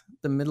at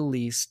the Middle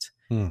East.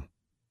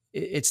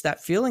 It's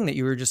that feeling that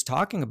you were just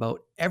talking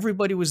about.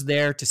 Everybody was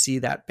there to see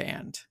that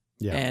band.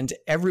 Yeah. And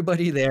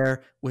everybody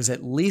there was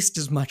at least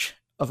as much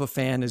of a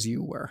fan as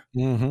you were.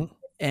 Mm-hmm.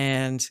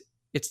 And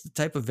it's the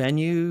type of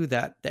venue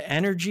that the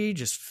energy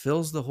just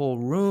fills the whole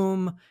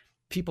room.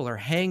 People are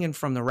hanging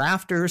from the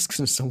rafters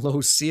because it's a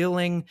low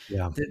ceiling.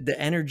 Yeah. The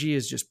energy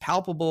is just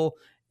palpable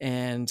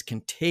and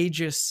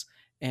contagious.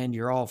 And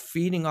you're all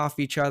feeding off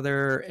each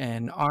other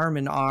and arm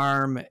in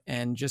arm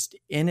and just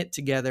in it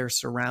together,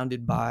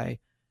 surrounded by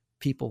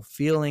people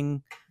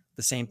feeling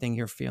the same thing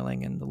you're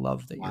feeling and the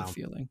love that you're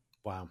feeling.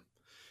 Wow.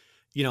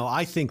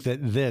 I think that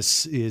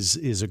this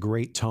is a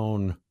great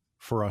tone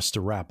for us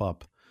to wrap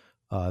up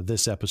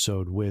this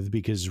episode with,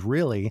 because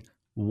really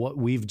what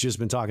we've just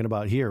been talking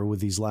about here with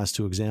these last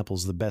two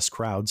examples, the best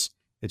crowds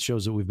at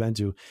shows that we've been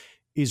to,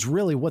 is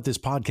really what this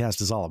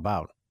podcast is all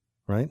about,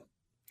 right?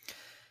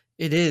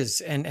 It is.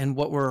 And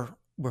what we're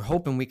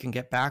hoping we can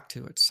get back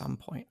to at some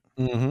point.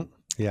 Mm-hmm.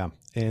 Yeah.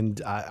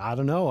 And I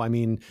don't know. I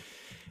mean,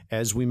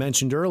 as we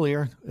mentioned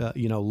earlier,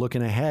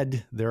 looking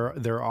ahead,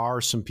 there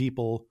are some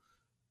people,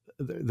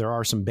 there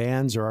are some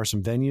bands, there are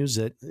some venues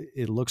that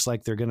it looks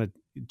like they're going to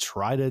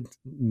try to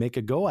make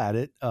a go at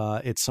it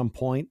at some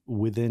point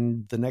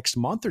within the next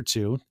month or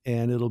two.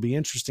 And it'll be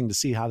interesting to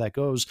see how that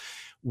goes.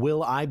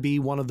 Will I be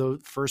one of the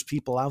first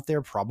people out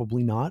there?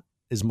 Probably not.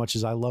 As much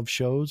as I love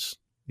shows,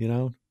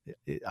 I'm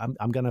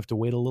going to have to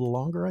wait a little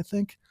longer, I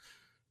think.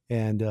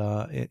 And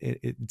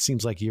it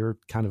seems like you're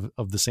kind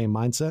of the same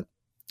mindset.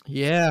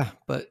 Yeah.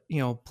 But,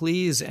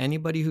 please,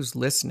 anybody who's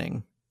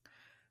listening,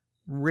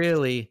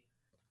 really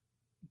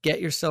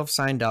get yourself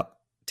signed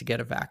up to get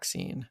a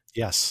vaccine.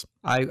 Yes.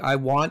 I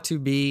want to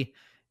be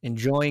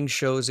enjoying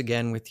shows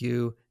again with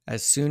you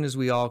as soon as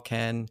we all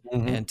can,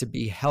 and to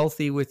be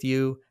healthy with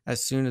you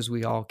as soon as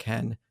we all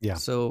can. Yeah.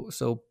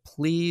 So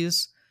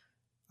please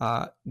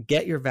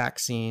get your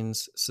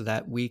vaccines so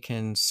that we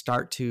can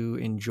start to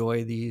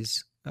enjoy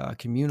these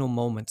communal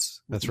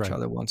moments with each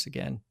other once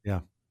again.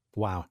 Yeah.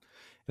 Wow.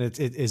 It's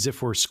as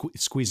if we're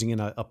squeezing in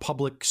a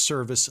public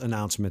service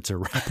announcement to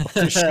wrap up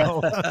the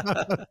show.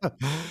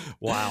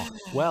 Wow.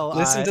 Well,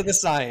 listen to the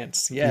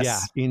science. Yes.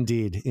 Yeah,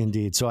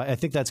 indeed. So I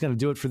think that's going to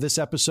do it for this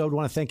episode. I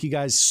want to thank you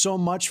guys so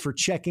much for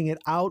checking it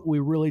out. We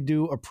really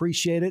do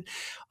appreciate it.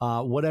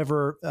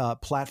 Whatever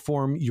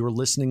platform you're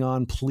listening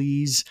on,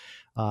 please,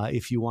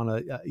 if you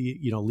want to,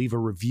 leave a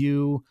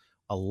review,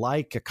 a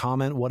like, a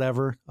comment,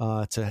 whatever,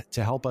 to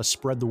help us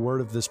spread the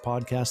word of this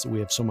podcast that we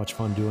have so much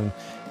fun doing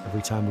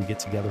every time we get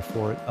together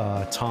for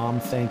it. Tom,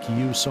 thank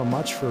you so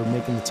much for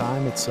making the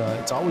time. It's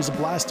always a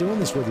blast doing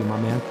this with you, my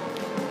man.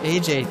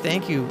 AJ,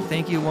 thank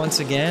you once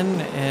again,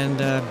 and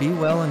be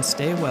well and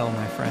stay well,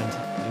 my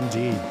friend.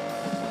 Indeed.